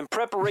 in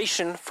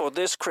preparation for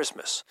this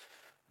Christmas.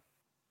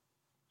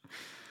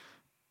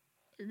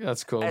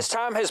 That's cool. As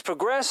time has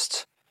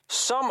progressed,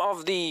 some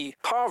of the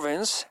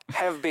carvings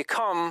have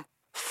become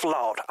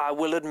flawed, I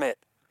will admit.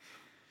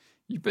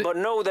 But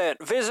know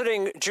that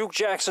visiting Juke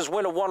Jackson's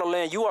Winter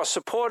Wonderland, you are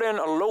supporting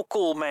a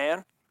local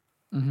man,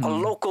 a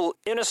local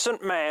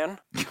innocent man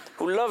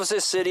who loves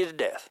this city to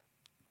death.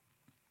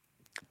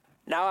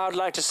 Now I'd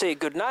like to say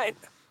good night,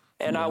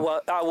 and I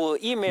will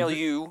email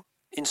you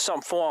in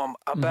some form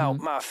about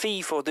my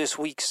fee for this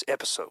week's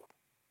episode.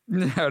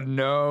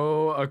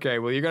 No. Okay,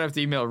 well, you're going to have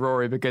to email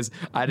Rory because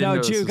I didn't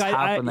know this was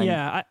happening.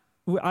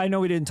 I know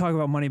we didn't talk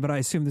about money, but I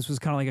assume this was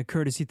kind of like a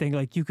courtesy thing.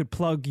 Like you could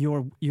plug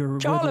your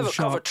Y'all ever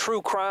shop. cover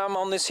true crime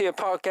on this here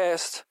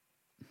podcast?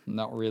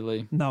 Not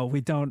really. No,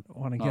 we don't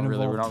want to get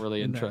involved. We're not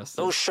really interested.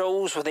 Those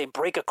shows where they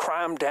break a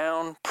crime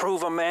down,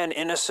 prove a man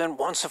innocent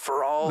once and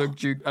for all. Look,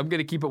 Duke, I'm going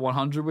to keep it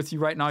 100 with you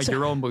right now.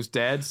 You're almost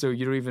dead, so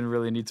you don't even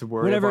really need to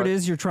worry Whatever about it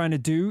is you're trying to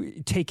do,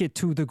 take it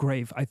to the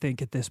grave, I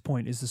think, at this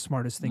point is the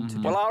smartest thing to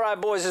do. Well, all right,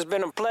 boys, it's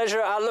been a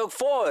pleasure. I look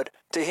forward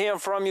to hearing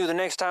from you the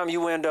next time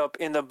you end up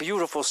in the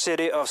beautiful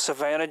city of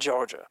Savannah,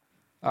 Georgia.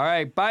 All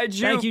right, bye,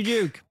 Duke. Thank you,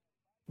 Duke.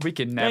 We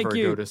can never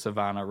go to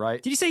Savannah,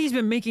 right? Did you say he's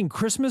been making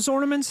Christmas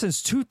ornaments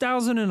since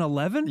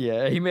 2011?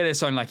 Yeah, he made it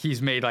sound like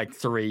he's made like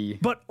 3.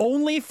 But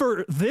only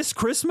for this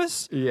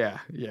Christmas? Yeah,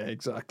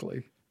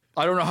 exactly.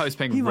 I don't know how he's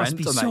paying He rent must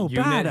be on so that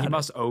bad unit. at He it.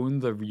 must own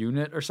the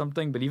unit or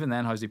something, but even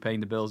then, how's he paying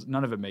the bills?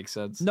 None of it makes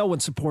sense. No one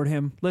support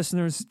him.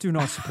 Listeners, do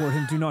not support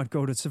him. Do not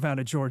go to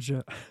Savannah,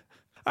 Georgia.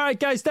 All right,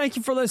 guys, thank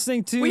you for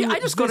listening to Wait, I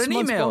just got this an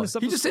month's email. bonus He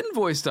episode. just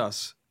invoiced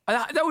us.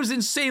 That was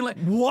insane. Like,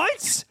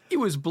 What? he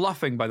was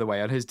bluffing, by the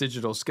way, on his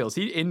digital skills.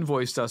 He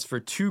invoiced us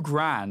for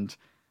 $2,000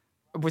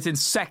 within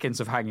seconds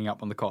of hanging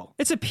up on the call.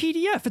 It's a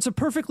PDF. It's a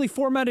perfectly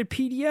formatted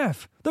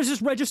PDF. There's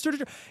just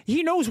registered.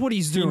 He knows what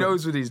he's doing. He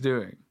knows what he's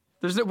doing.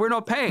 We're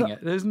not paying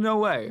it. There's no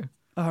way.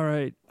 All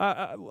right.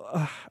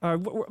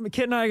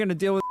 Kit and I are going to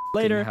deal with it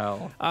later.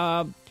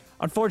 Hell.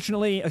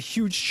 Unfortunately, a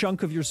huge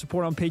chunk of your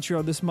support on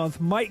Patreon this month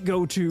might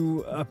go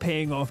to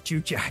paying off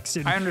Juke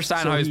Jackson. I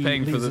understand So how he's he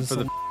paying for leaves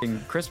the us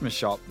f***ing Christmas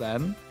shop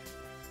then.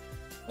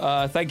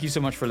 Thank you so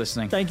much for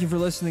listening. Thank you for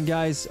listening,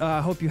 guys. I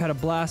hope you had a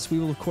blast. We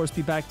will, of course,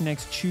 be back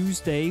next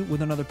Tuesday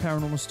with another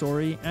paranormal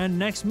story, and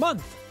next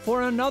month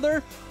for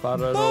another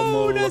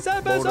bonus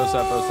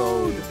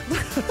episode.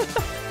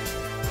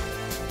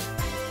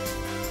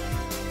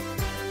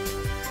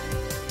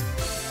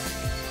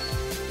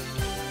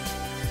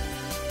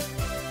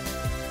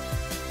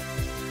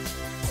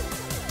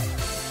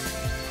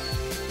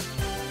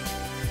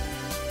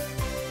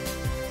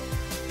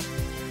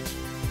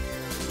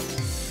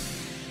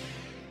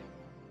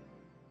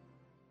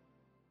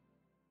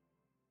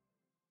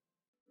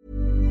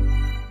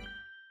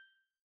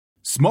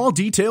 Small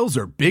details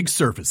are big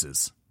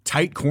surfaces.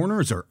 Tight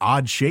corners are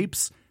odd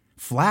shapes.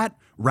 Flat,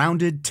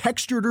 rounded,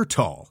 textured, or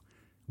tall.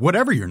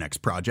 Whatever your next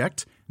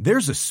project,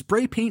 there's a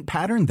spray paint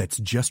pattern that's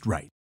just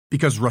right.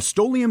 Because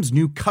Rust-Oleum's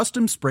new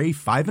Custom Spray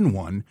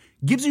 5-in-1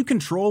 gives you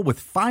control with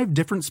 5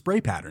 different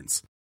spray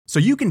patterns. So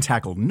you can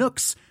tackle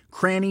nooks,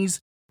 crannies,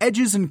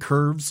 edges, and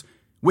curves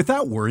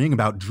without worrying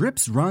about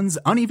drips, runs,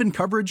 uneven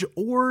coverage,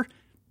 or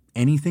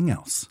anything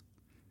else.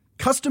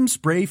 Custom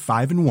Spray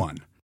 5-in-1.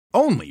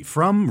 Only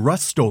from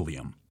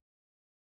Rust-Oleum.